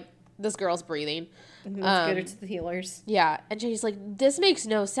Tamar is like, this girl's breathing. Let's get her to the healers. Yeah. And Jenny's like, this makes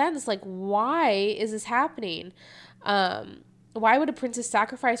no sense. Like, why is this happening? Why would a princess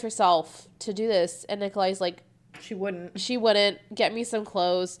sacrifice herself to do this? And Nikolai's like, She wouldn't. Get me some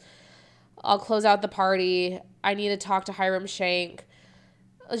clothes. I'll close out the party. I need to talk to Hiram Shank.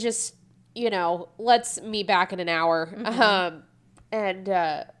 Just, let's meet back in an hour. Mm-hmm.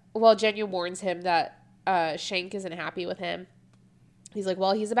 Jenya warns him that Shank isn't happy with him. He's like,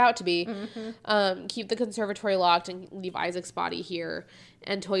 well, he's about to be. Mm-hmm. Keep the conservatory locked and leave Isaac's body here.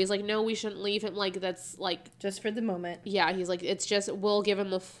 And Toya's like, no, we shouldn't leave him. Like, that's like... just for the moment. Yeah, he's like, it's just, we'll give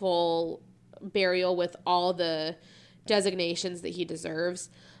him the full burial with all the designations that he deserves.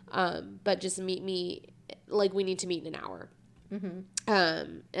 But just meet me, like, we need to meet in an hour.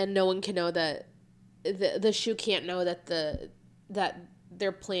 Mm-hmm. And no one can know that, the Shu can't know that that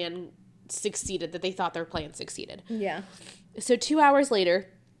their plan succeeded, that they thought their plan succeeded. Yeah. So 2 hours later,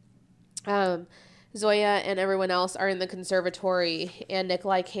 Zoya and everyone else are in the conservatory, and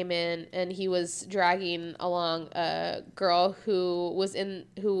Nikolai came in, and he was dragging along a girl who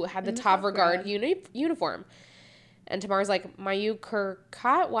had the Tavra Guard uniform. And Tamar's like, Mayu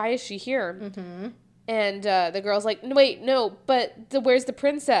Kurkat, why is she here? Mm-hmm. And the girl's like, no, but where's the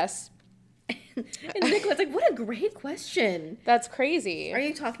princess? And Nikolai's like, what a great question. That's crazy. Are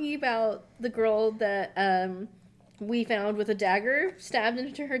you talking about the girl that we found with a dagger stabbed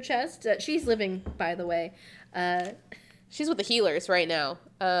into her chest? She's living, by the way. She's with the healers right now.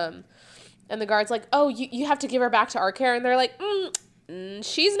 And the guard's like, oh, you have to give her back to our care. And they're like,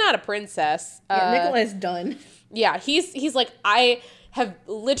 she's not a princess. Yeah, Nikolai's done. Yeah, he's like, I have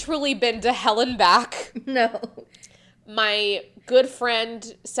literally been to hell and back. No. My good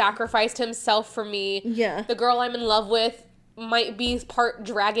friend sacrificed himself for me. Yeah. The girl I'm in love with might be part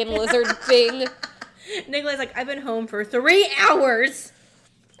dragon lizard thing. Nikolai's like, I've been home for 3 hours.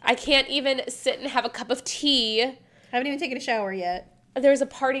 I can't even sit and have a cup of tea. Haven't even taken a shower yet. There's a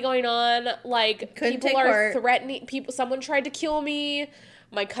party going on. Like, Couldn't people take are part. threatening. Someone tried to kill me.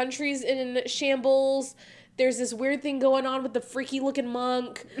 My country's in shambles. There's this weird thing going on with the freaky looking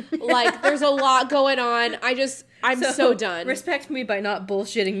monk. Like, there's a lot going on. I'm so done. Respect me by not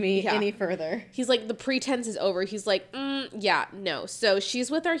bullshitting me Yeah. any further. He's like, the pretense is over. He's like, yeah, no. So she's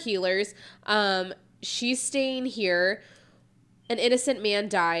with our healers. She's staying here. An innocent man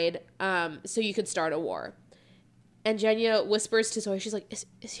died, so you could start a war. And Genya whispers to Zoe, she's like, is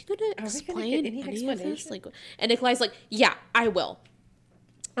he going to explain any of this? Like, and Nikolai's like, yeah, I will.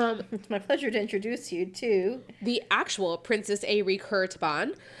 It's my pleasure to introduce you to the actual Princess Aerie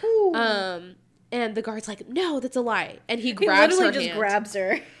Kurtban. And the guard's like, no, that's a lie. And he grabs her hand. He literally just grabs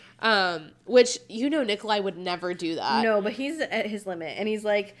her. Which, Nikolai would never do that. No, but he's at his limit. And he's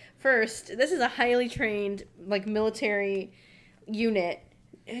like, first, this is a highly trained, like, military unit.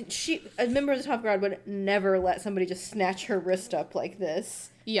 And a member of the top guard would never let somebody just snatch her wrist up like this.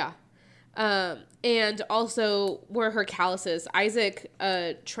 Yeah. And also were her calluses. Isaac,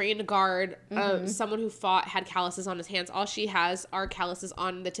 a trained guard, someone who fought, had calluses on his hands. All she has are calluses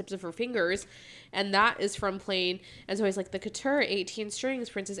on the tips of her fingers. And that is from playing. And so he's like, the couture, 18 strings,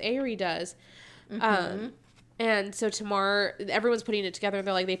 Princess Aerie does. And so Tamar, everyone's putting it together.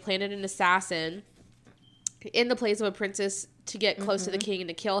 They're like, they planted an assassin in the place of a princess to get close to the king and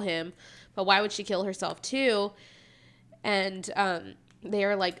to kill him. But why would she kill herself too? And, they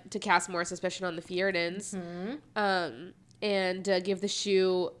are like to cast more suspicion on the Fjerdans, and give the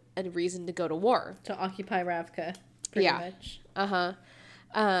Shu a reason to go to war. To occupy Ravka, pretty much.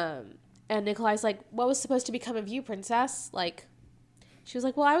 And Nikolai's like, what was supposed to become of you, princess? Like, she was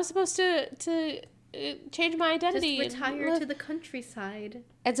like, well, I was supposed to change my identity. Just retire to the countryside.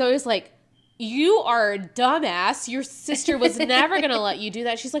 And so he was like, you are a dumbass. Your sister was never going to let you do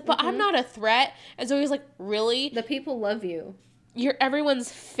that. She's like, but I'm not a threat. And so he was like, really? The people love you. You're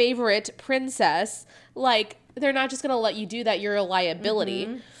everyone's favorite princess. Like, they're not just going to let you do that. You're a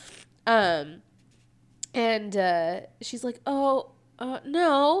liability. And she's like, oh,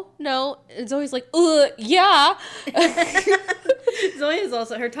 no. And Zoe's like, yeah. Zoe is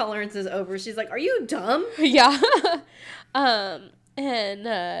also, her tolerance is over. She's like, are you dumb? Yeah. And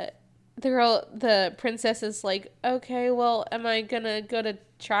the princess is like, okay, well, am I going to go to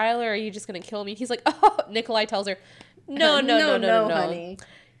trial or are you just going to kill me? He's like, oh, Nikolai tells her, No, honey.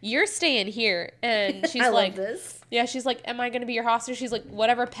 You're staying here. And she's I like, love this. Yeah, she's like, am I going to be your hostage? She's like,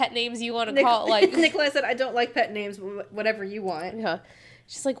 whatever pet names you want to call it. Like, Nikolai said, I don't like pet names, whatever you want. Yeah.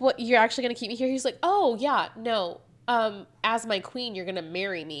 She's like, what, you're actually going to keep me here? He's like, oh, yeah, no. As my queen, you're going to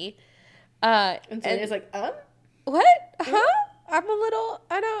marry me. And so he's like, What? Huh? I'm a little,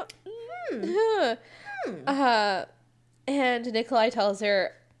 I don't, And Nikolai tells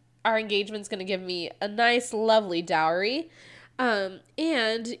her, our engagement's going to give me a nice, lovely dowry. And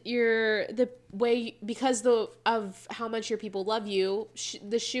because of how much your people love you,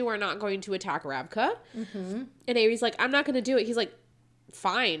 the Shu are not going to attack Ravka. And Aerie's like, I'm not going to do it. He's like,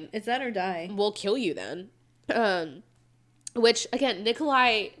 fine. It's that or die. We'll kill you then. Which, again,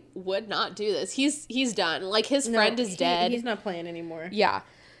 Nikolai would not do this. He's done. Like, his friend is dead. He's not playing anymore. Yeah.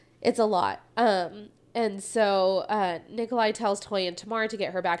 It's a lot. And so Nikolai tells Toya and Tamar to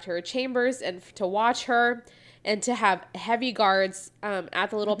get her back to her chambers and to watch her and to have heavy guards at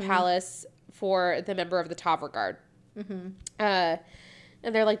the little palace for the member of the Tavra Guard.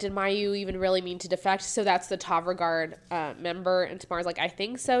 And they're like, did Mayu even really mean to defect? So that's the Tavra Guard member. And Tamar's like, I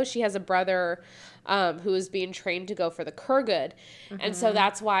think so. She has a brother who is being trained to go for the Kurgud. And so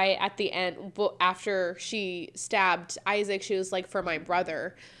that's why at the end, after she stabbed Isaac, she was like, for my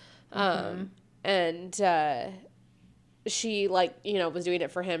brother. And she, like, was doing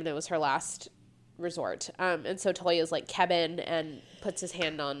it for him, and it was her last resort. And so Toya's like Kevin and puts his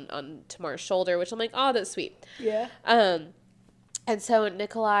hand on Tamar's shoulder, which I'm like, oh, that's sweet. Yeah. And so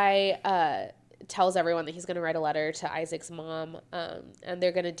Nikolai tells everyone that he's going to write a letter to Isaac's mom, and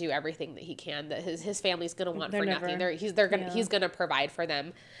they're going to do everything that he can, that his family's going to want for nothing. He's going to provide for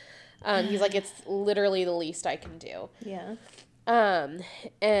them. He's like, it's literally the least I can do. Yeah.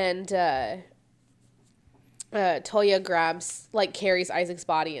 Toya carries Isaac's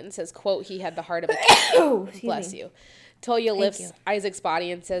body and says, quote, he had the heart of a king. Bless you. Toya lifts Isaac's body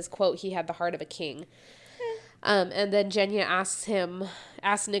and says, quote, he had the heart of a king. And then Genya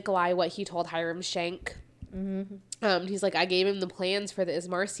asks Nikolai what he told Hiram Shank. He's like, I gave him the plans for the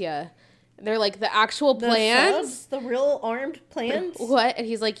Ismarcia. And they're like, the actual plans? Subs? The real armed plans? What? And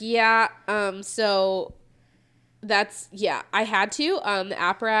he's like, yeah, so that's, yeah, I had to. The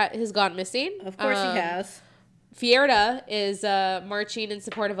Apparat has gone missing. Of course he has. Fierda is marching in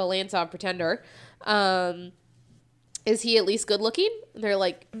support of a Lansov pretender. Is he at least good looking? They're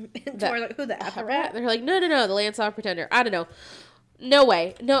like, Who, the Apparat? They're like, no, the Lansov pretender. I don't know. No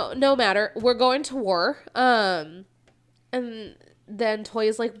way. No matter. We're going to war. And then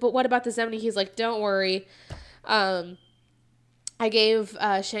Toya's like, but what about the 70? He's like, don't worry. I gave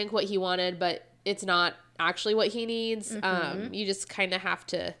Shank what he wanted, but it's not actually what he needs. You just kind of have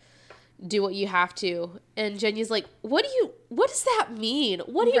to do what you have to. And Genya's like, what does that mean?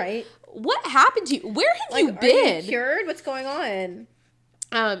 What happened to you? Where have you been? Are you cured? What's going on?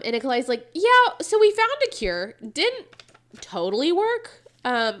 And Nikolai's like, yeah, so we found a cure. Didn't totally work.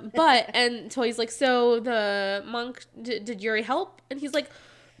 But, and Toya's like, so the monk, did Yuri help? And he's like,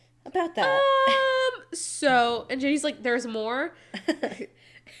 about that. And Jenny's like, there's more.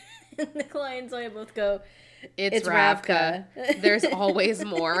 Nikolai and Zoya both go, it's Ravka. There's always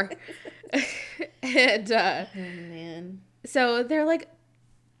more. And, oh man. So they're like,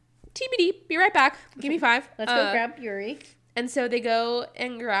 TBD, be right back. Give me 5. Let's go grab Yuri. And so they go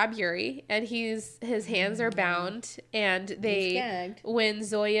and grab Yuri, and his hands are bound, and He's gagged. When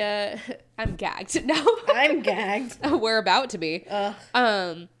Zoya, I'm gagged. No, I'm gagged. We're about to be.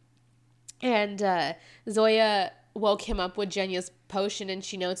 And Zoya woke him up with Genya's potion, and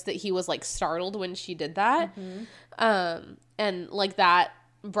she notes that he was like startled when she did that. And like that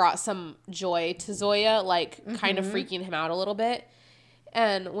brought some joy to Zoya, like kind of freaking him out a little bit.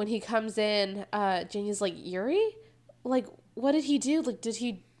 And when he comes in, Genya's like, Yuri? Like, what did he do? Like, did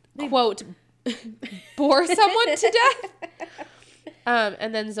he, quote, bore someone to death?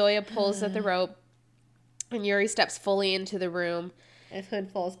 And then Zoya pulls at the rope, and Yuri steps fully into the room. His hood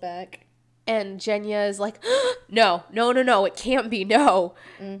falls back. And Genya is like, no, it can't be, no.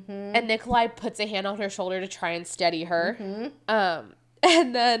 And Nikolai puts a hand on her shoulder to try and steady her.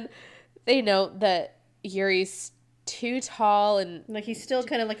 And then they note that Yuri's too tall and... like, he's still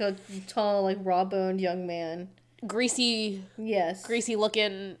kind of like a tall, like, raw-boned young man. Greasy. Yes. Greasy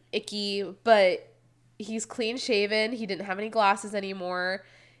looking, icky, but he's clean shaven. He didn't have any glasses anymore.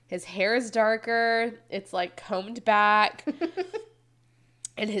 His hair is darker. It's like combed back.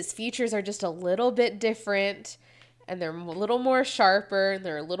 And his features are just a little bit different. And they're a little more sharper. And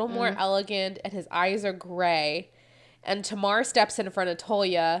they're a little more elegant. And his eyes are gray. And Tamar steps in front of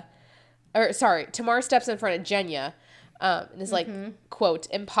Tamar steps in front of Genya. And is like, quote,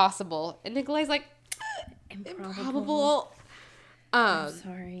 impossible. And Nikolai's like, improbable. I'm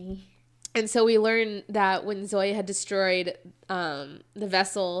sorry. And so we learn that when Zoya had destroyed the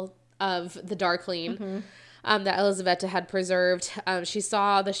vessel of the Darkling that Elizaveta had preserved, she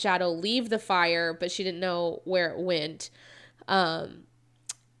saw the shadow leave the fire, but she didn't know where it went. And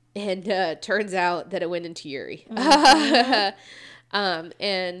turns out that it went into Yuri.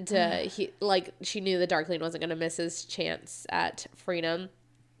 She knew the Darkling wasn't going to miss his chance at freedom.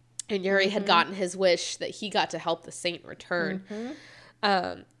 And Yuri had gotten his wish that he got to help the saint return.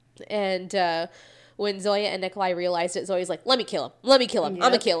 When Zoya and Nikolai realized it, Zoya's like, let me kill him. Yep. I'm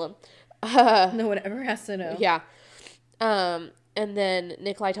going to kill him. No one ever has to know. Yeah. And then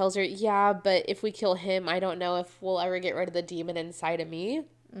Nikolai tells her, yeah, but if we kill him, I don't know if we'll ever get rid of the demon inside of me.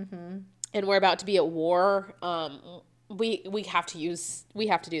 And we're about to be at war. We have to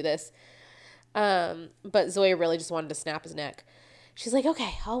do this. But Zoya really just wanted to snap his neck. She's like,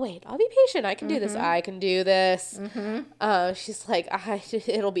 okay, I'll wait. I'll be patient. I can do this. I can do this. She's like,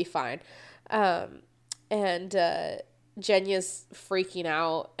 it'll be fine. Genya's freaking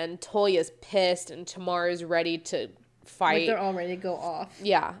out, and Toya's pissed, and Tamar's ready to fight. Like they're all ready to go off.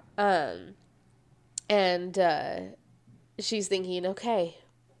 Yeah. She's thinking, okay,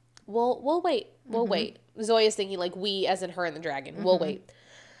 we'll wait. We'll wait. Zoya's thinking, like, we, as in her and the dragon, we'll wait.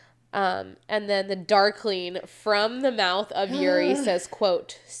 And then the Darkling from the mouth of Yuri says,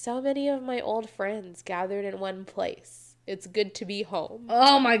 quote, so many of my old friends gathered in one place. It's good to be home.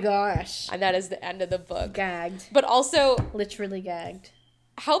 Oh my gosh. And that is the end of the book. Gagged. But also... literally gagged.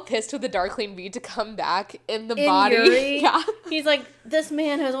 How pissed would the Darkling be to come back in the body? Yuri? Yeah. He's like, this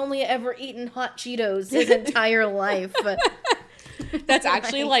man has only ever eaten hot Cheetos his entire life. That's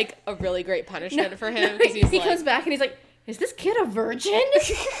actually, like, a really great punishment for him. He comes back and he's like, is this kid a virgin?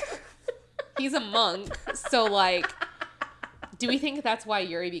 He's a monk. So, like, do we think that's why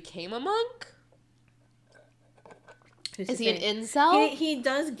Yuri became a monk? Is he an incel? He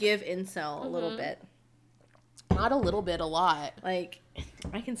does give incel a little bit. Not a little bit, a lot. Like,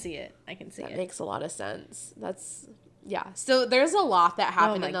 I can see it. That makes a lot of sense. Yeah. So there's a lot that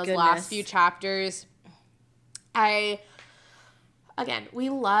happened in those last few chapters. We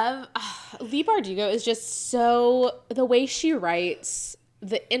love, Leigh Bardugo is just so, the way she writes,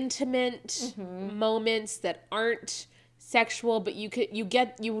 the intimate moments that aren't sexual, but you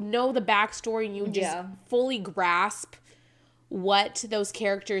know the backstory, and you just fully grasp what those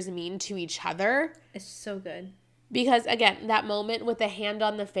characters mean to each other. It's so good. Because, again, that moment with the hand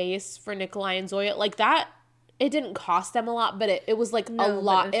on the face for Nikolai and Zoya, like that, it didn't cost them a lot, but it was like a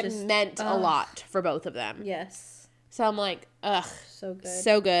lot. It meant a lot for both of them. Yes. So I'm like, ugh. So good.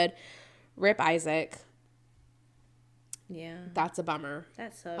 So good. Rip Isaac. Yeah. That's a bummer.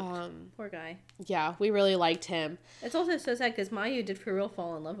 That sucked. Poor guy. Yeah, we really liked him. It's also so sad because Mayu did for real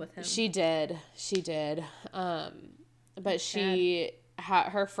fall in love with him. She did. But she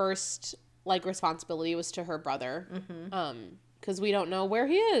her first responsibility was to her brother. Because we don't know where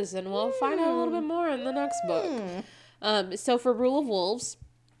he is, and we'll find out a little bit more in the next book. So for Rule of Wolves,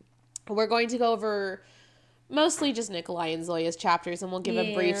 we're going to go over mostly just Nikolai and Zoya's chapters, and we'll give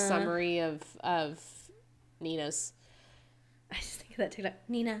a brief summary of Nina's. I just think of that TikTok.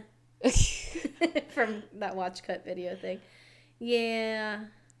 Nina. From that Watch Cut video thing. Yeah.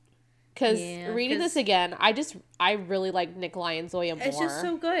 Because reading this again, I really like Nikolai and Zoya more. It's just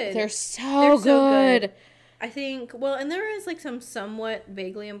so good. They're so good. I think, and there is some somewhat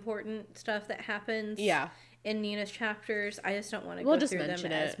vaguely important stuff that happens in Nina's chapters. I just don't want to go through them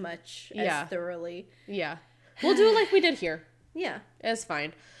as much as thoroughly. Yeah. We'll do it like we did here. Yeah. It's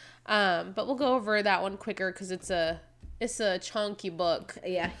fine. But we'll go over that one quicker because it's a chunky book.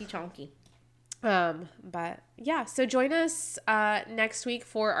 Yeah, chunky. But yeah, so join us next week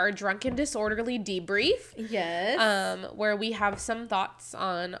for our Drunk and Disorderly debrief. Yes. Where we have some thoughts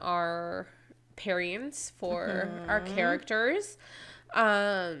on our pairings for our characters.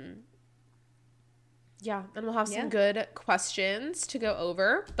 Yeah, and we'll have some good questions to go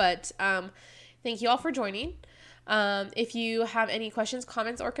over. But thank you all for joining. If you have any questions,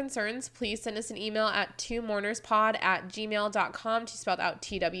 comments, or concerns, please send us an email at twomournerspod@gmail.com, spelled out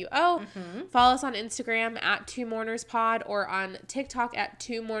TWO. Follow us on Instagram at twomournerspod or on TikTok at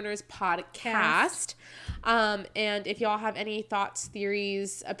twomournerspodcast. And if y'all have any thoughts,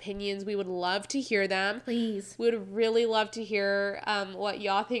 theories, opinions, we would love to hear them. Please. We would really love to hear what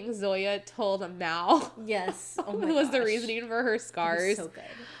y'all think Zoya told Mal. Yes. Oh my What was the reasoning for her scars. So good.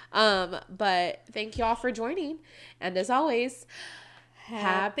 But thank y'all for joining. And as always,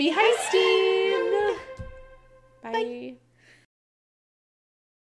 happy heisting! Bye.